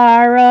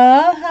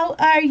 Shara. How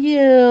are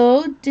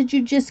you? Did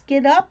you just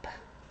get up?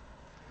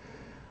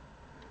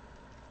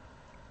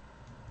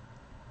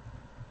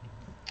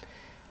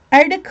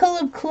 Article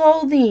of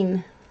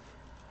clothing.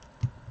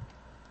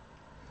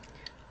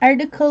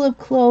 Article of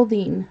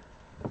clothing.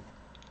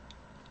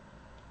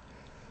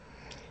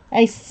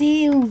 I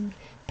see you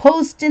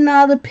posting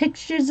all the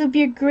pictures of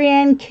your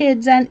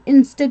grandkids on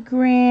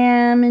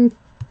Instagram and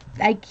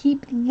I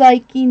keep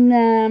liking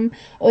them.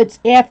 Oh, it's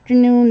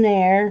afternoon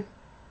there.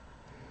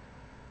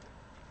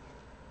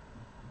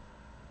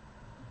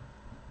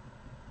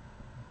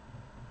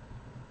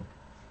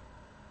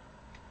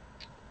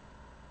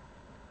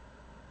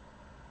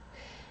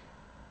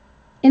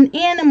 An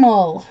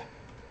animal.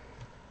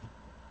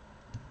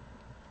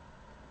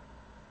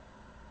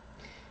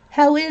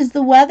 How is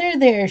the weather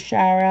there,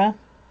 Shara?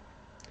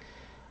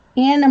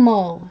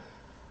 Animal.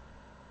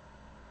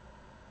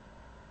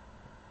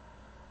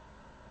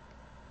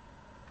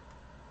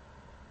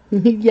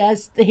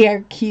 Yes, they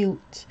are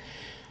cute.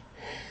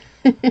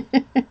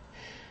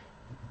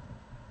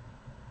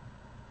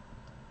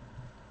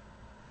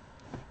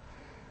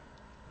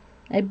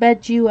 I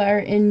bet you are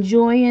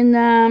enjoying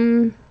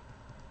them.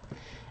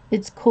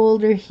 It's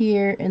colder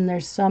here in their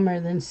summer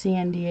than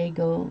San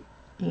Diego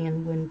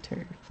and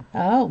winter.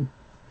 Oh.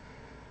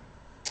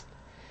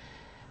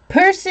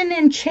 Person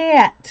in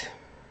chat.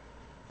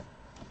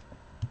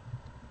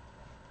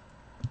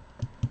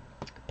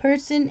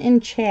 Person in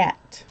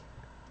chat.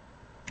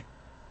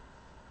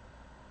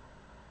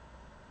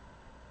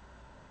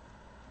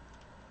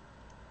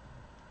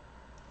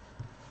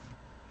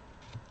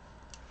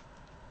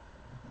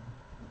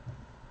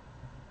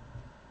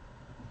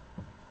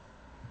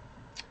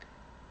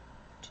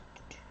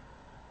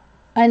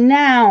 A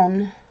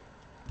noun.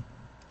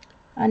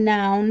 A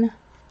noun.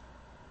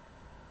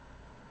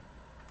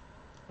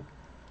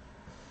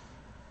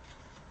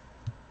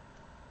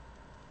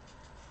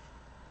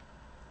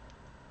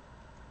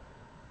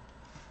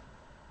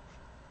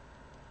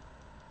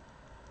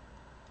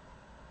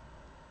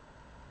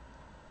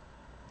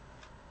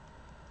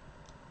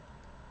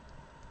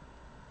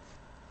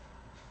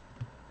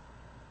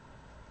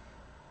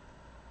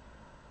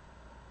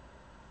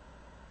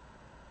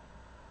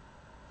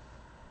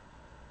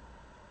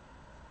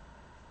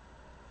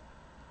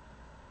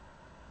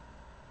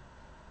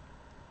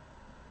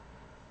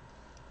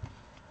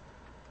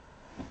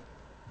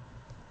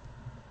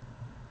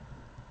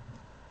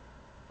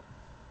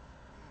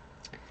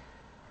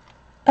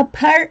 A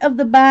part of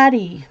the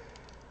body.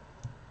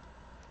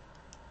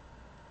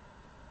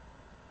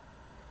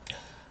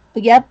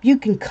 Yep, you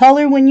can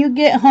color when you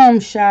get home,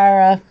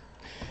 Shara.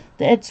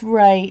 That's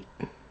right.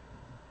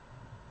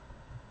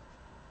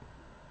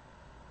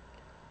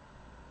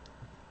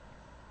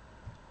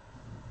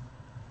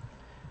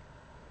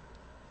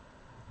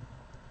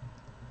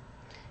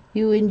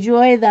 You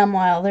enjoy them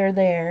while they're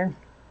there.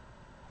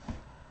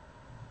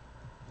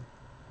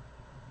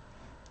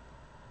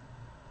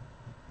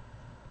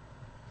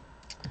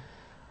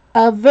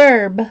 A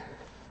verb.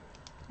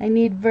 I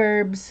need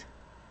verbs.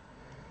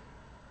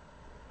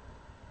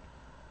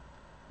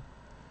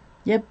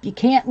 Yep, you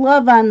can't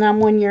love on them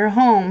when you're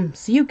home,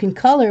 so you can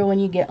color when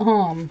you get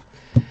home.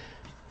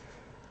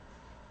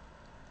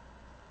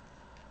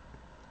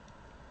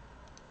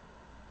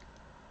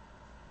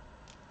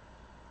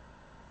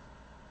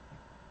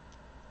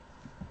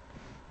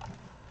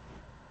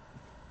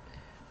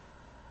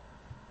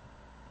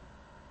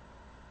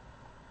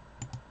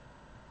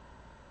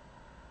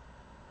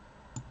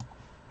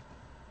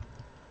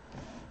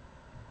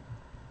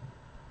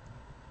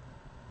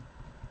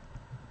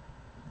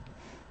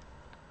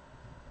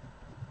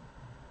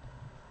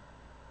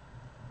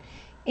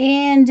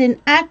 And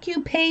an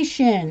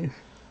occupation.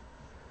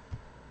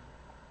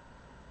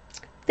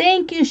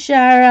 Thank you,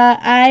 Shara.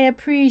 I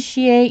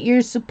appreciate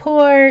your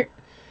support.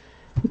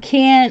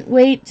 Can't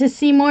wait to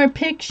see more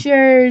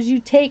pictures. You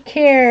take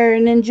care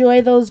and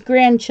enjoy those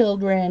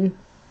grandchildren.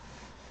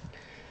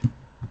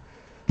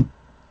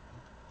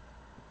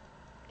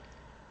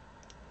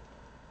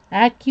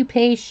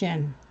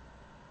 Occupation.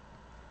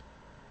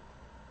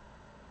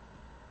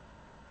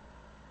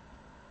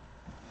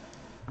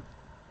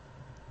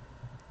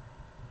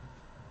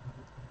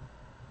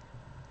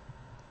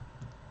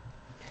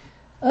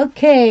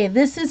 Okay,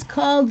 this is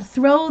called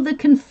Throw the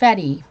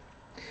Confetti.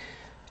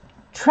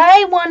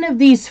 Try one of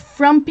these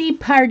frumpy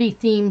party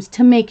themes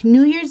to make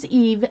New Year's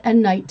Eve a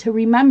night to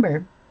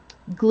remember.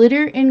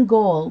 Glitter and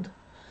gold.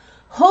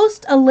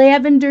 Host a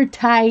lavender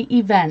tie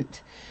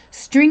event.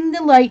 String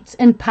the lights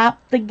and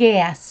pop the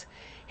gas.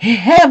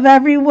 Have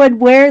everyone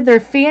wear their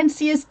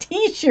fanciest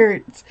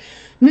t-shirts.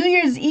 New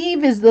Year's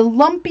Eve is the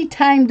lumpy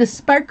time to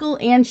sparkle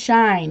and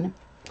shine.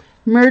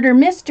 Murder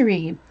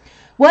mystery.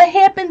 What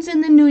happens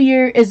in the new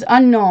year is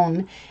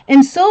unknown,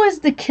 and so is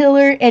the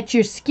killer at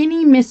your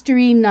skinny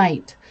mystery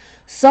night.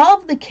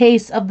 Solve the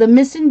case of the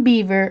missing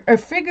beaver or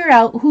figure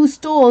out who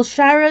stole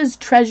Shara's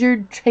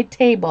treasured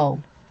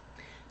table.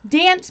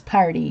 Dance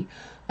party.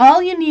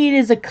 All you need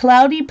is a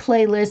cloudy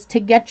playlist to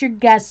get your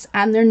guests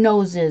on their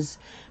noses.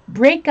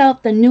 Break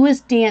out the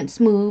newest dance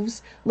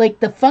moves like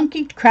the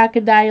funky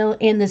crocodile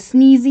and the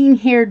sneezing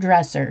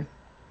hairdresser.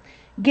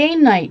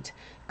 Game night.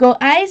 Go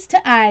eyes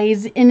to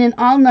eyes in an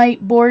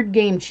all-night board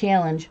game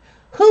challenge.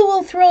 Who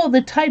will throw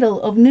the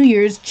title of New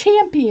Year's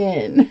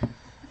champion?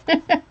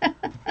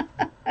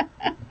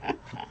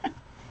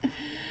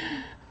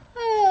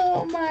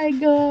 Oh my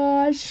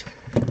gosh.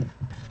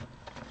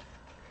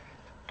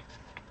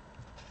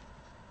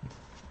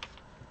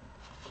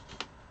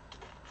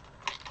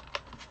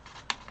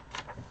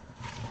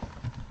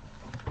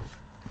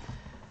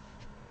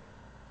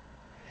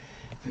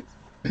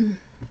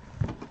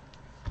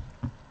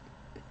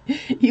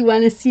 You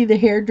want to see the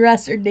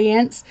hairdresser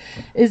dance?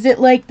 Is it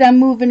like them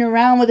moving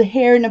around with a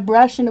hair and a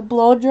brush and a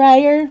blow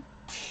dryer?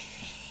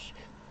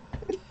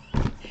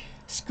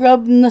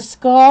 Scrubbing the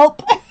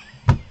scalp?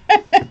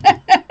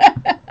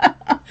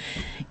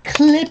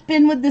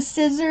 Clipping with the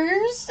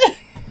scissors?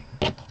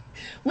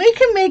 We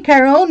can make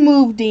our own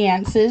move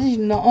dances,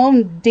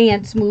 own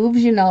dance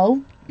moves, You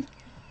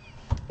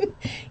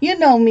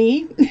know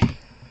me.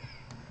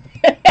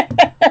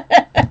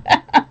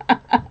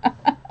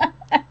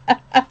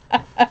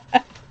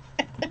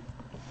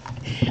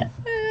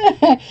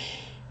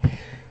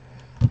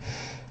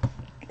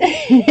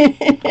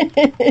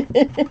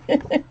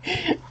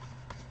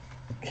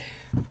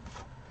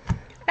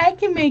 I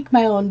can make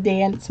my own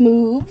dance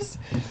moves.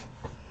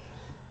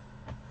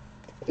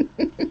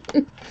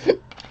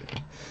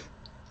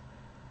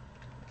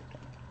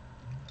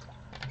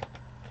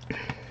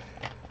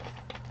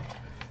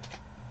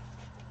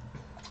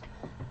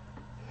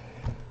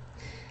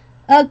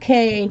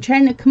 Okay,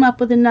 trying to come up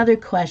with another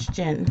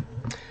question.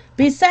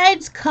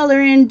 Besides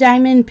coloring,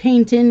 diamond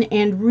painting,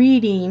 and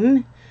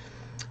reading,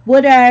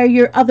 what are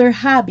your other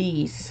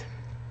hobbies?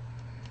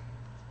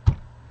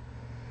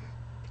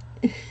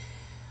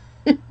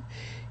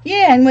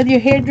 Yeah, and with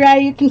your hair dryer,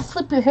 you can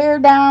flip your hair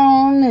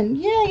down, and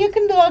yeah, you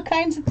can do all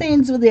kinds of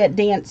things with that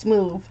dance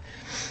move.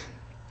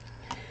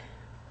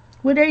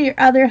 What are your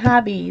other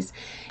hobbies?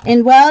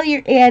 And while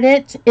you're at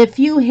it, if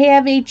you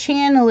have a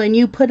channel and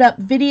you put up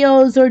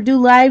videos or do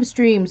live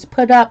streams,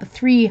 put up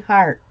 3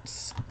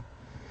 hearts.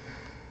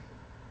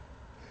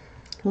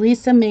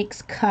 Lisa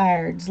makes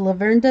cards.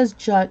 Laverne does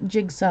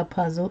jigsaw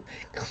puzzle.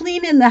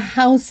 Cleaning the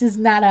house is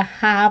not a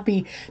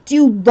hobby. Do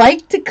you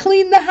like to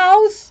clean the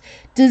house?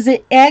 Does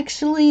it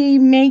actually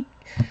make...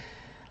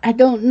 I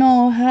don't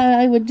know how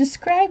I would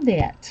describe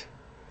that.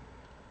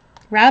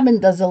 Robin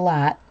does a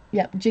lot.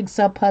 Yep,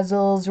 jigsaw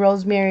puzzles.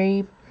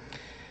 Rosemary,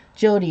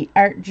 Jody,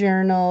 art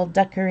journal,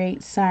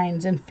 decorate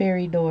signs and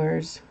fairy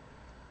doors.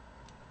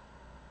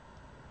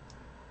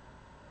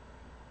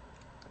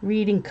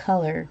 Reading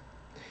color.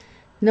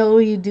 No,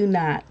 you do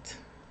not.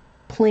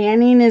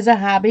 Planning is a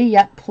hobby.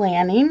 Yep,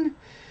 planning.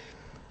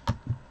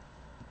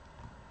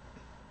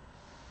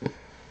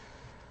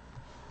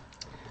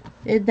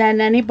 And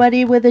then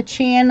anybody with a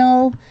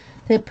channel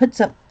that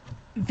puts up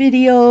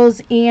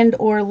videos and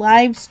or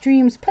live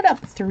streams, put up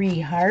 3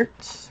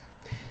 hearts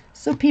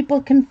so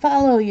people can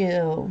follow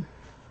you.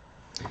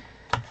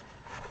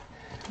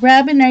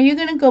 Robin, are you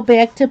going to go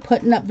back to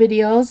putting up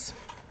videos?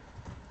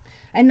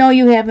 I know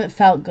you haven't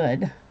felt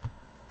good.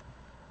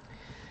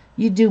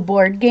 You do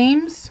board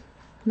games?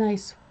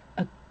 Nice.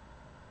 A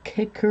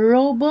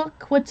Kakuro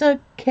book? What's a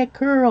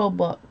Kakuro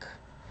book?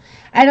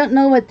 I don't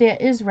know what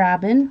that is,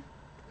 Robin.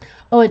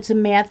 Oh, it's a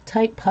math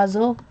type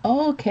puzzle?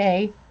 Oh,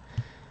 okay.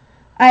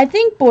 I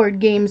think board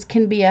games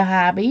can be a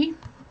hobby.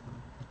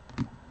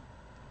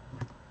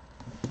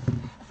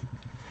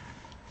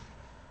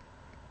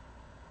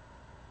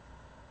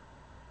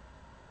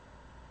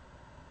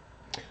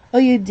 Oh,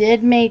 you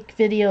did make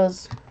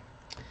videos,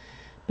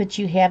 but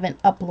you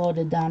haven't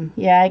uploaded them.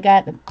 Yeah,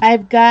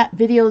 I've got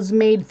videos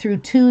made through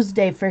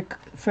Tuesday for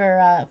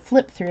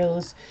flip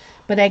throughs,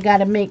 but I've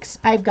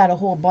got a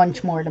whole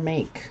bunch more to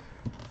make.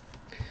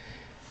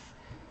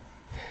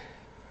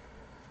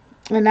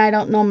 And I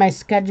don't know my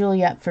schedule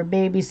yet for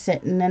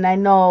babysitting, and I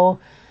know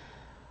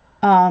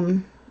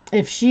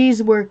if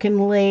she's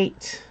working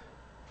late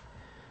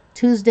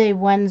Tuesday,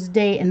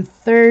 Wednesday, and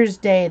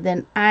Thursday,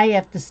 then I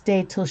have to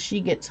stay till she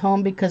gets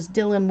home because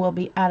Dylan will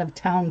be out of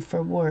town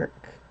for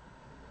work.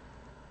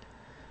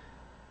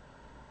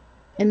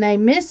 And I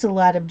miss a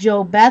lot of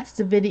Joe Beth's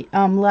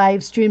video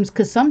live streams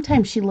because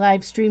sometimes she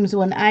live streams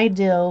when I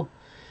do.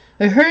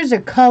 Hers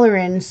are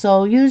coloring,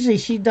 so usually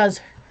she does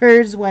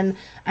hers when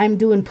I'm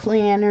doing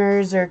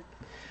planners or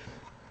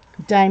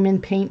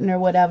diamond painting or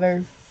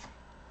whatever.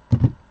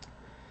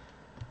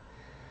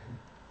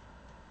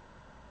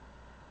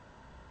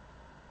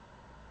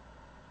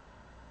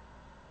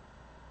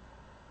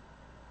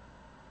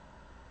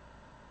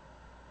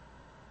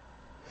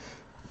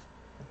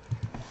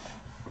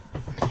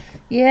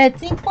 Yeah, I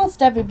think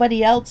most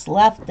everybody else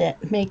left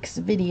that makes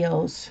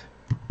videos.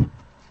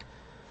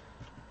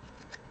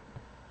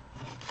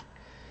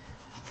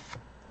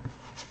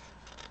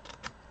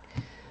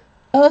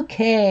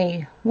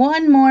 Okay,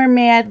 one more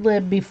Mad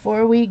Lib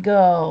before we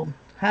go.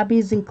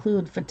 Hobbies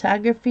include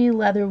photography,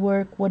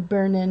 leatherwork, wood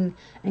burning,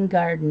 and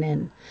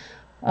gardening.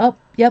 Oh,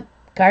 yep,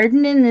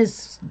 gardening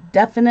is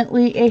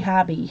definitely a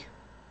hobby.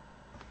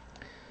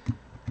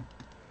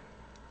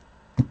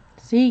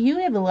 See, you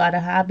have a lot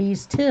of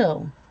hobbies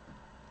too.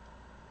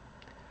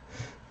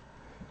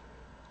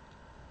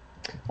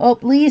 Oh,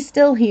 Lee's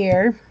still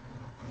here.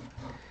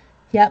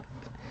 Yep.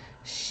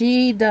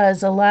 She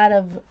does a lot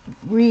of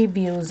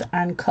reviews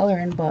on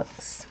coloring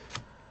books.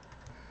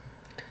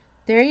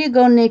 There you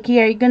go,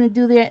 Nikki. Are you going to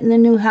do that in the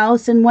new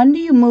house? And when do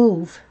you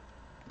move?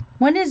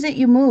 When is it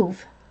you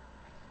move?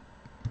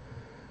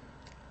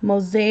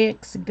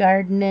 Mosaics,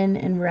 gardening,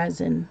 and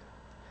resin.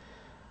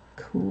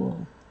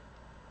 Cool.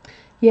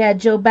 Yeah,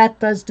 Joe Beth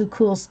does do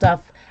cool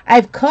stuff.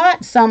 I've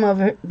caught some of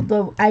her.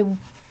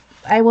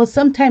 I will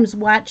sometimes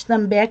watch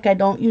them back. I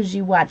don't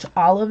usually watch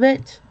all of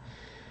it,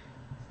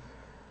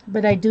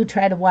 but I do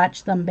try to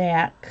watch them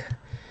back.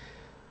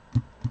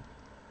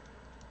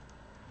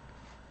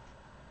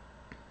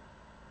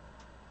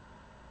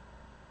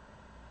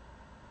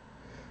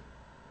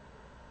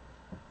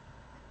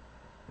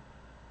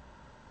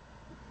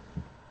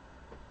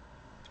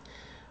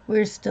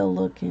 We're still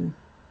looking.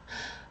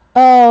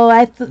 Oh,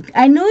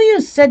 I knew you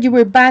said you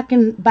were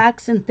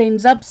boxing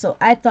things up, so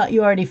I thought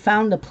you already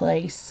found a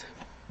place.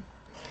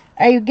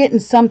 Are you getting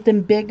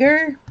something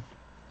bigger?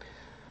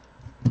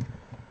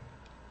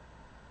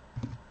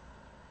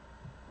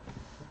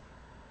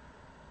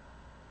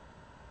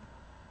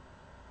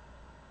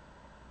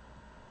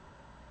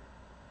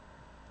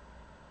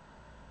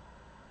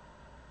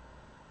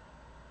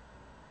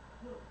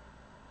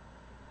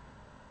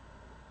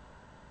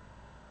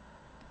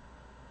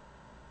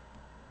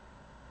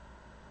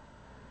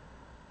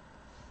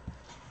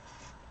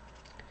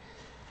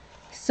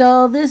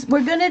 So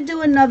we're going to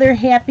do another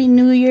Happy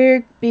New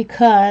Year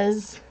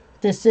because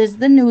this is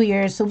the New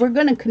Year. So we're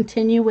going to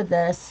continue with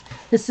this.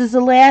 This is the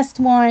last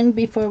one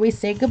before we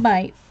say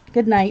goodbye.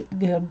 Good night.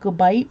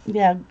 Goodbye.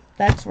 Yeah,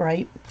 that's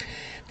right.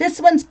 This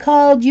one's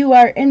called You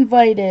Are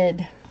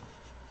Invited.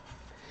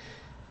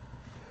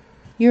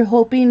 You're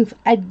hoping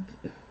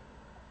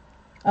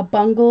a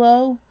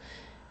bungalow.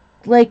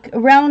 Like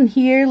around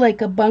here, like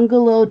a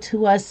bungalow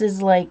to us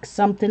is like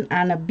something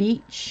on a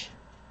beach.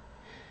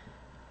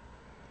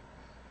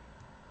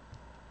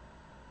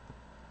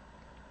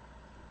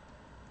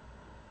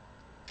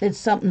 It's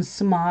something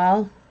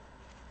small.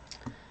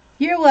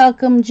 You're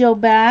welcome, Joe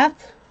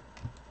Bath.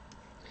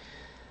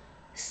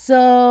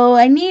 So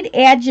I need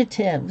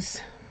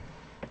adjectives.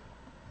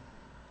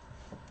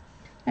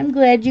 I'm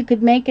glad you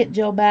could make it,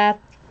 Joe Bath.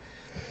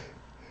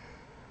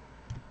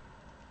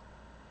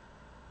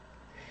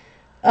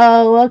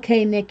 Oh,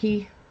 okay,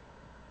 Nikki.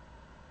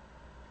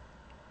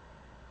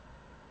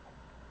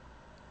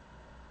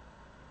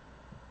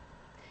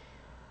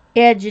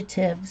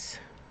 Adjectives.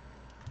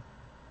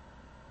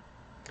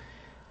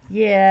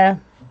 Yeah,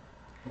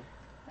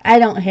 I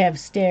don't have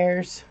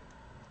stairs,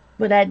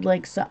 but I'd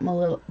like something a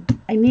little.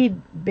 I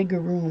need bigger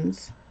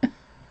rooms.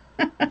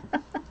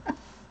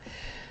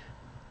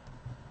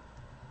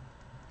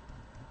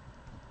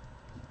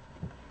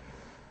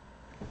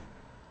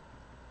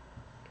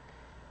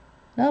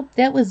 Nope,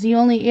 that was the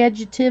only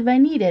adjective I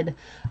needed.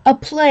 A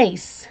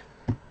place.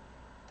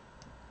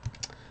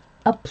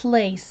 A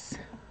place.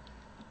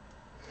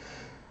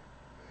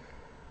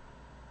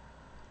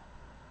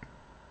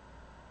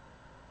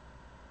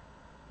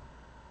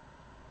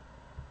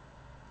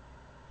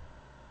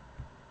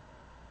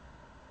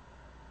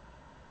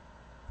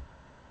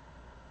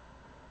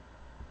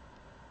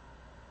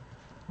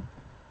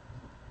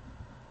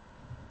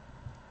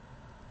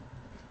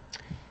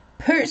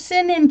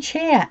 Person in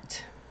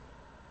chat.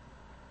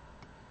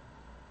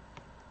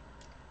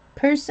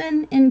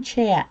 Person in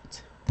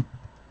chat.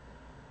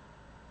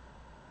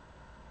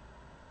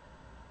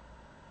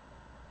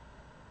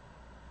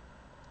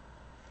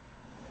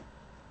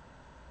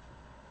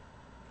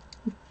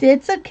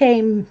 It's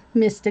okay,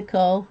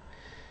 Mystical.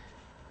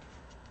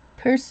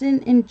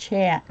 Person in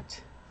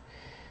chat.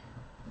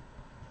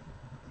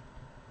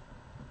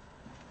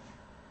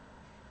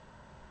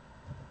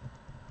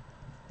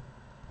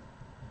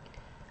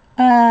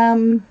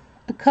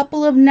 A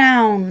couple of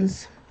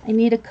nouns. I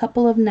need a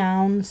couple of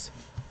nouns.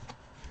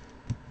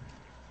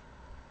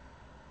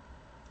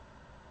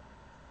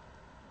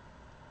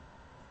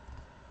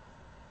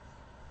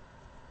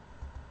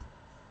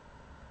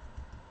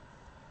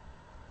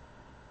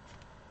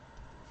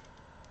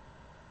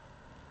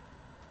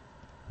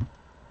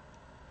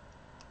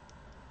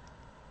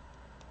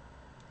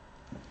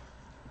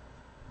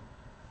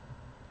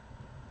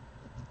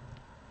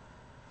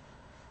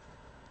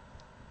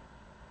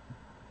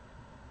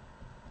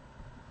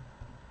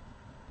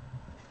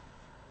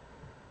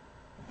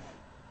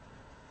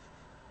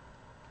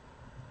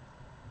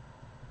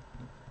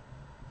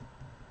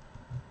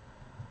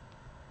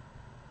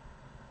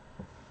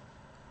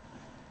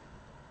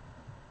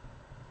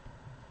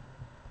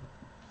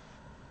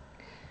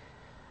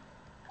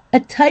 A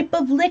type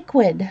of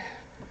liquid.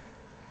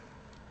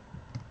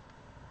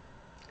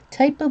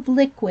 Type of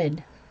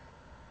liquid.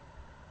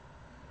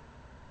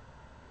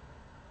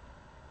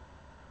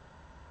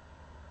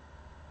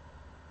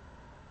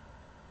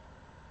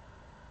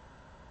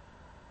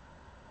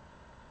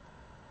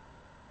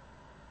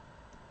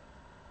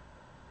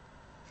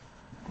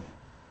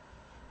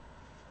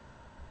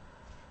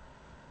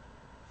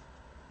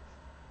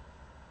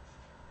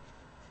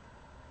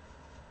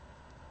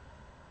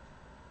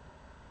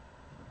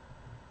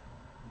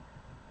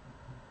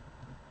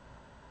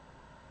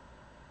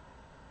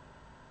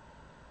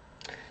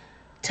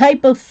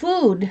 Type of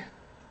food.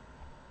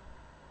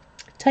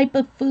 Type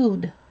of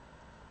food.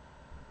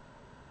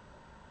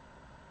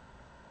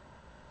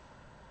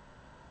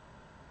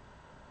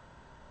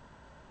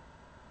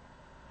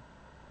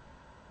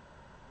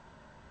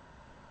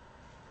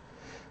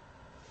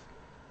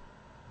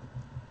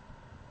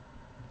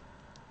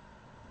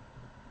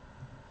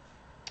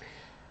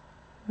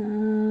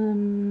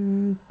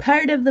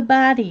 Part of the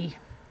body.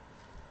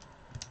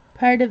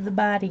 Part of the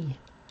body.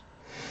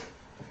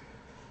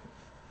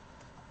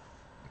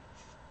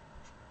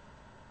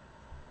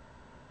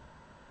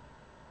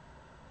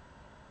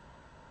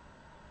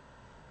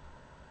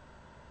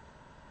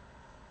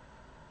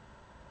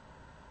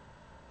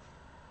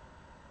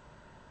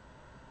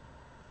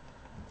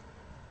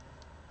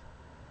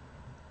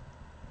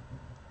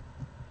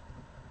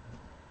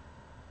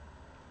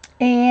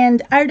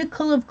 And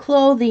article of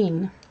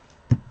clothing.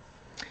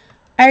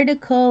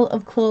 Article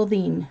of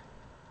clothing.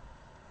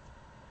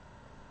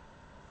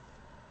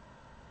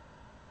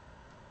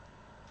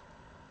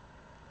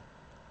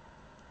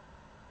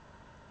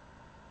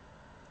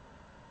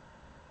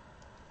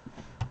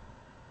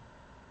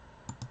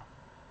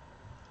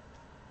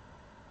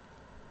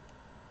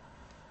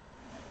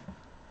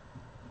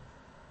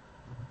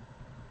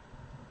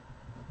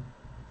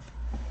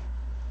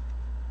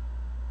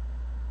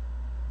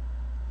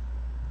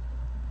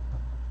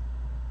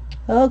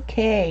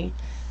 Okay,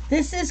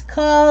 this is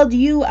called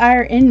You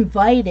Are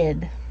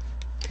Invited.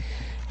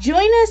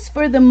 Join us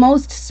for the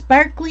most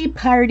sparkly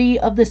party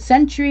of the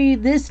century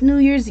this New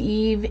Year's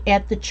Eve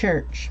at the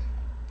church.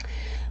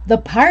 The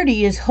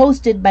party is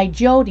hosted by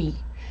Jody,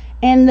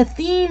 and the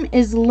theme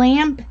is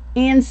Lamp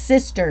and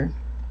Sister.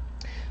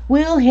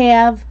 We'll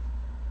have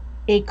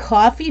a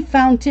coffee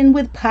fountain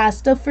with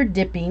pasta for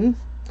dipping,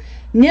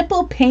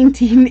 nipple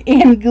painting,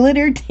 and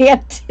glitter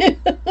tattoos.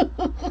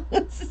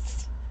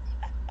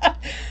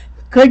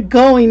 Good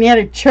going at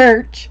a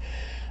church.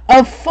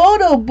 A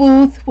photo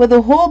booth with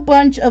a whole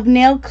bunch of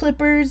nail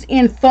clippers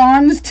and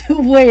thongs to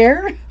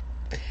wear.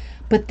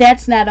 But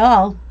that's not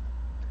all.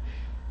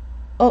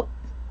 Oh,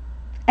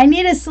 I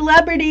need a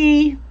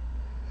celebrity.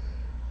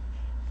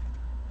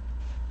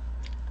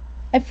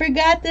 I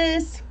forgot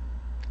this.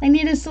 I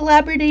need a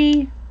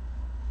celebrity.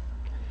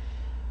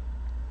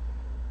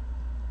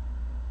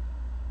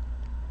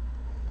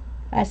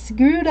 I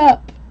screwed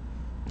up.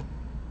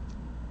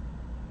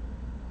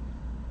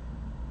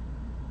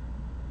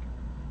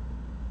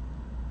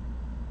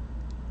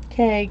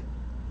 Okay.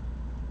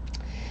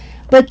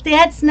 But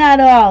that's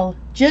not all.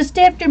 Just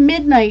after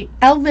midnight,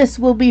 Elvis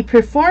will be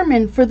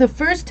performing for the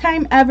first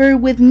time ever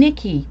with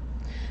Nikki.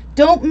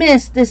 Don't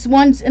miss this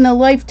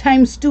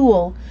once-in-a-lifetime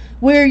stool.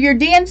 Wear your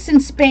dancing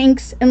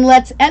Spanx and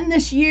let's end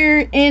this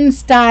year in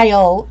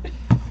style.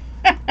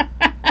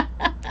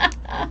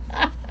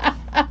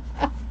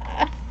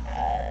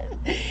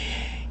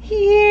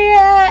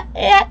 Yeah,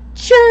 at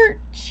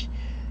church.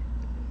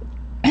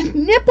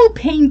 Nipple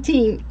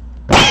painting.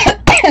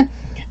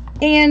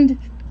 And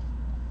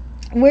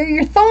wear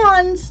your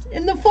thongs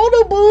in the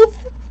photo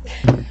booth.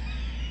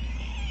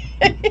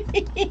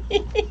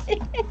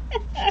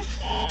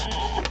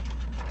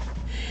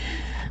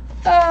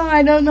 Oh,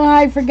 I don't know how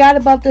I forgot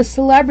about the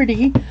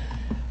celebrity.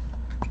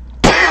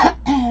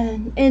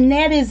 And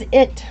that is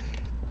it.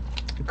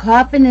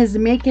 Talking is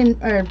making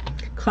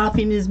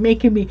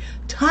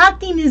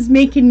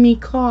me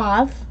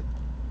cough.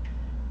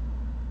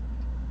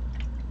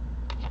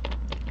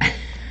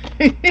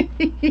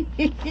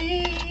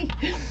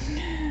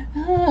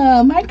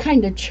 Oh, my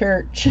kind of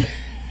church.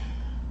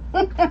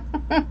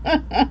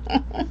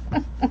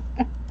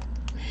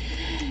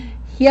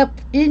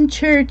 Yep, in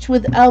church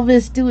with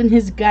Elvis doing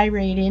his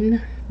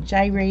gyrating.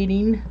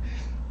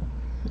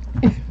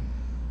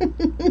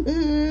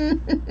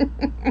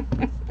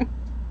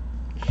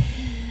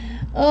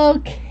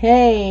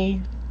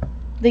 Okay,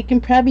 they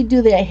can probably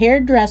do the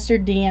hairdresser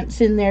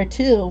dance in there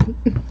too.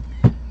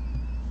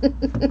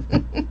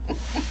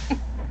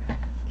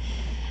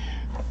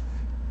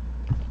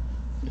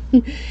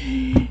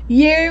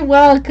 You're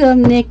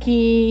welcome,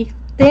 Nikki.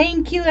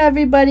 Thank you,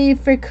 everybody,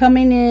 for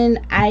coming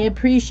in. I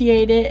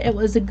appreciate it. It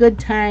was a good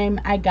time.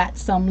 I got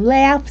some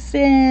laughs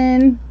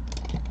in.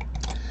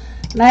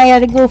 And I had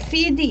to go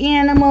feed the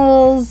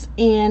animals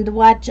and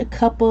watch a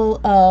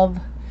couple of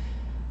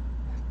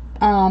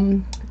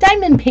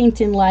diamond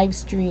painting live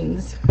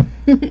streams.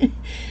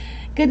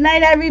 Good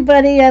night,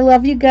 everybody. I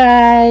love you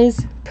guys.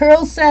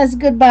 Pearl says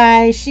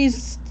goodbye.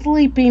 She's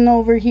sleeping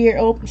over here.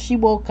 Oh, she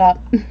woke up.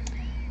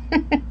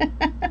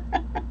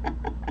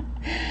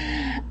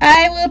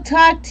 I will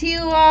talk to you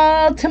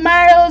all.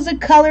 Tomorrow's a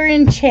color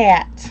and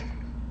chat.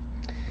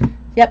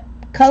 Yep,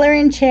 color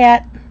and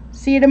chat.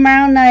 See you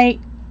tomorrow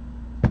night.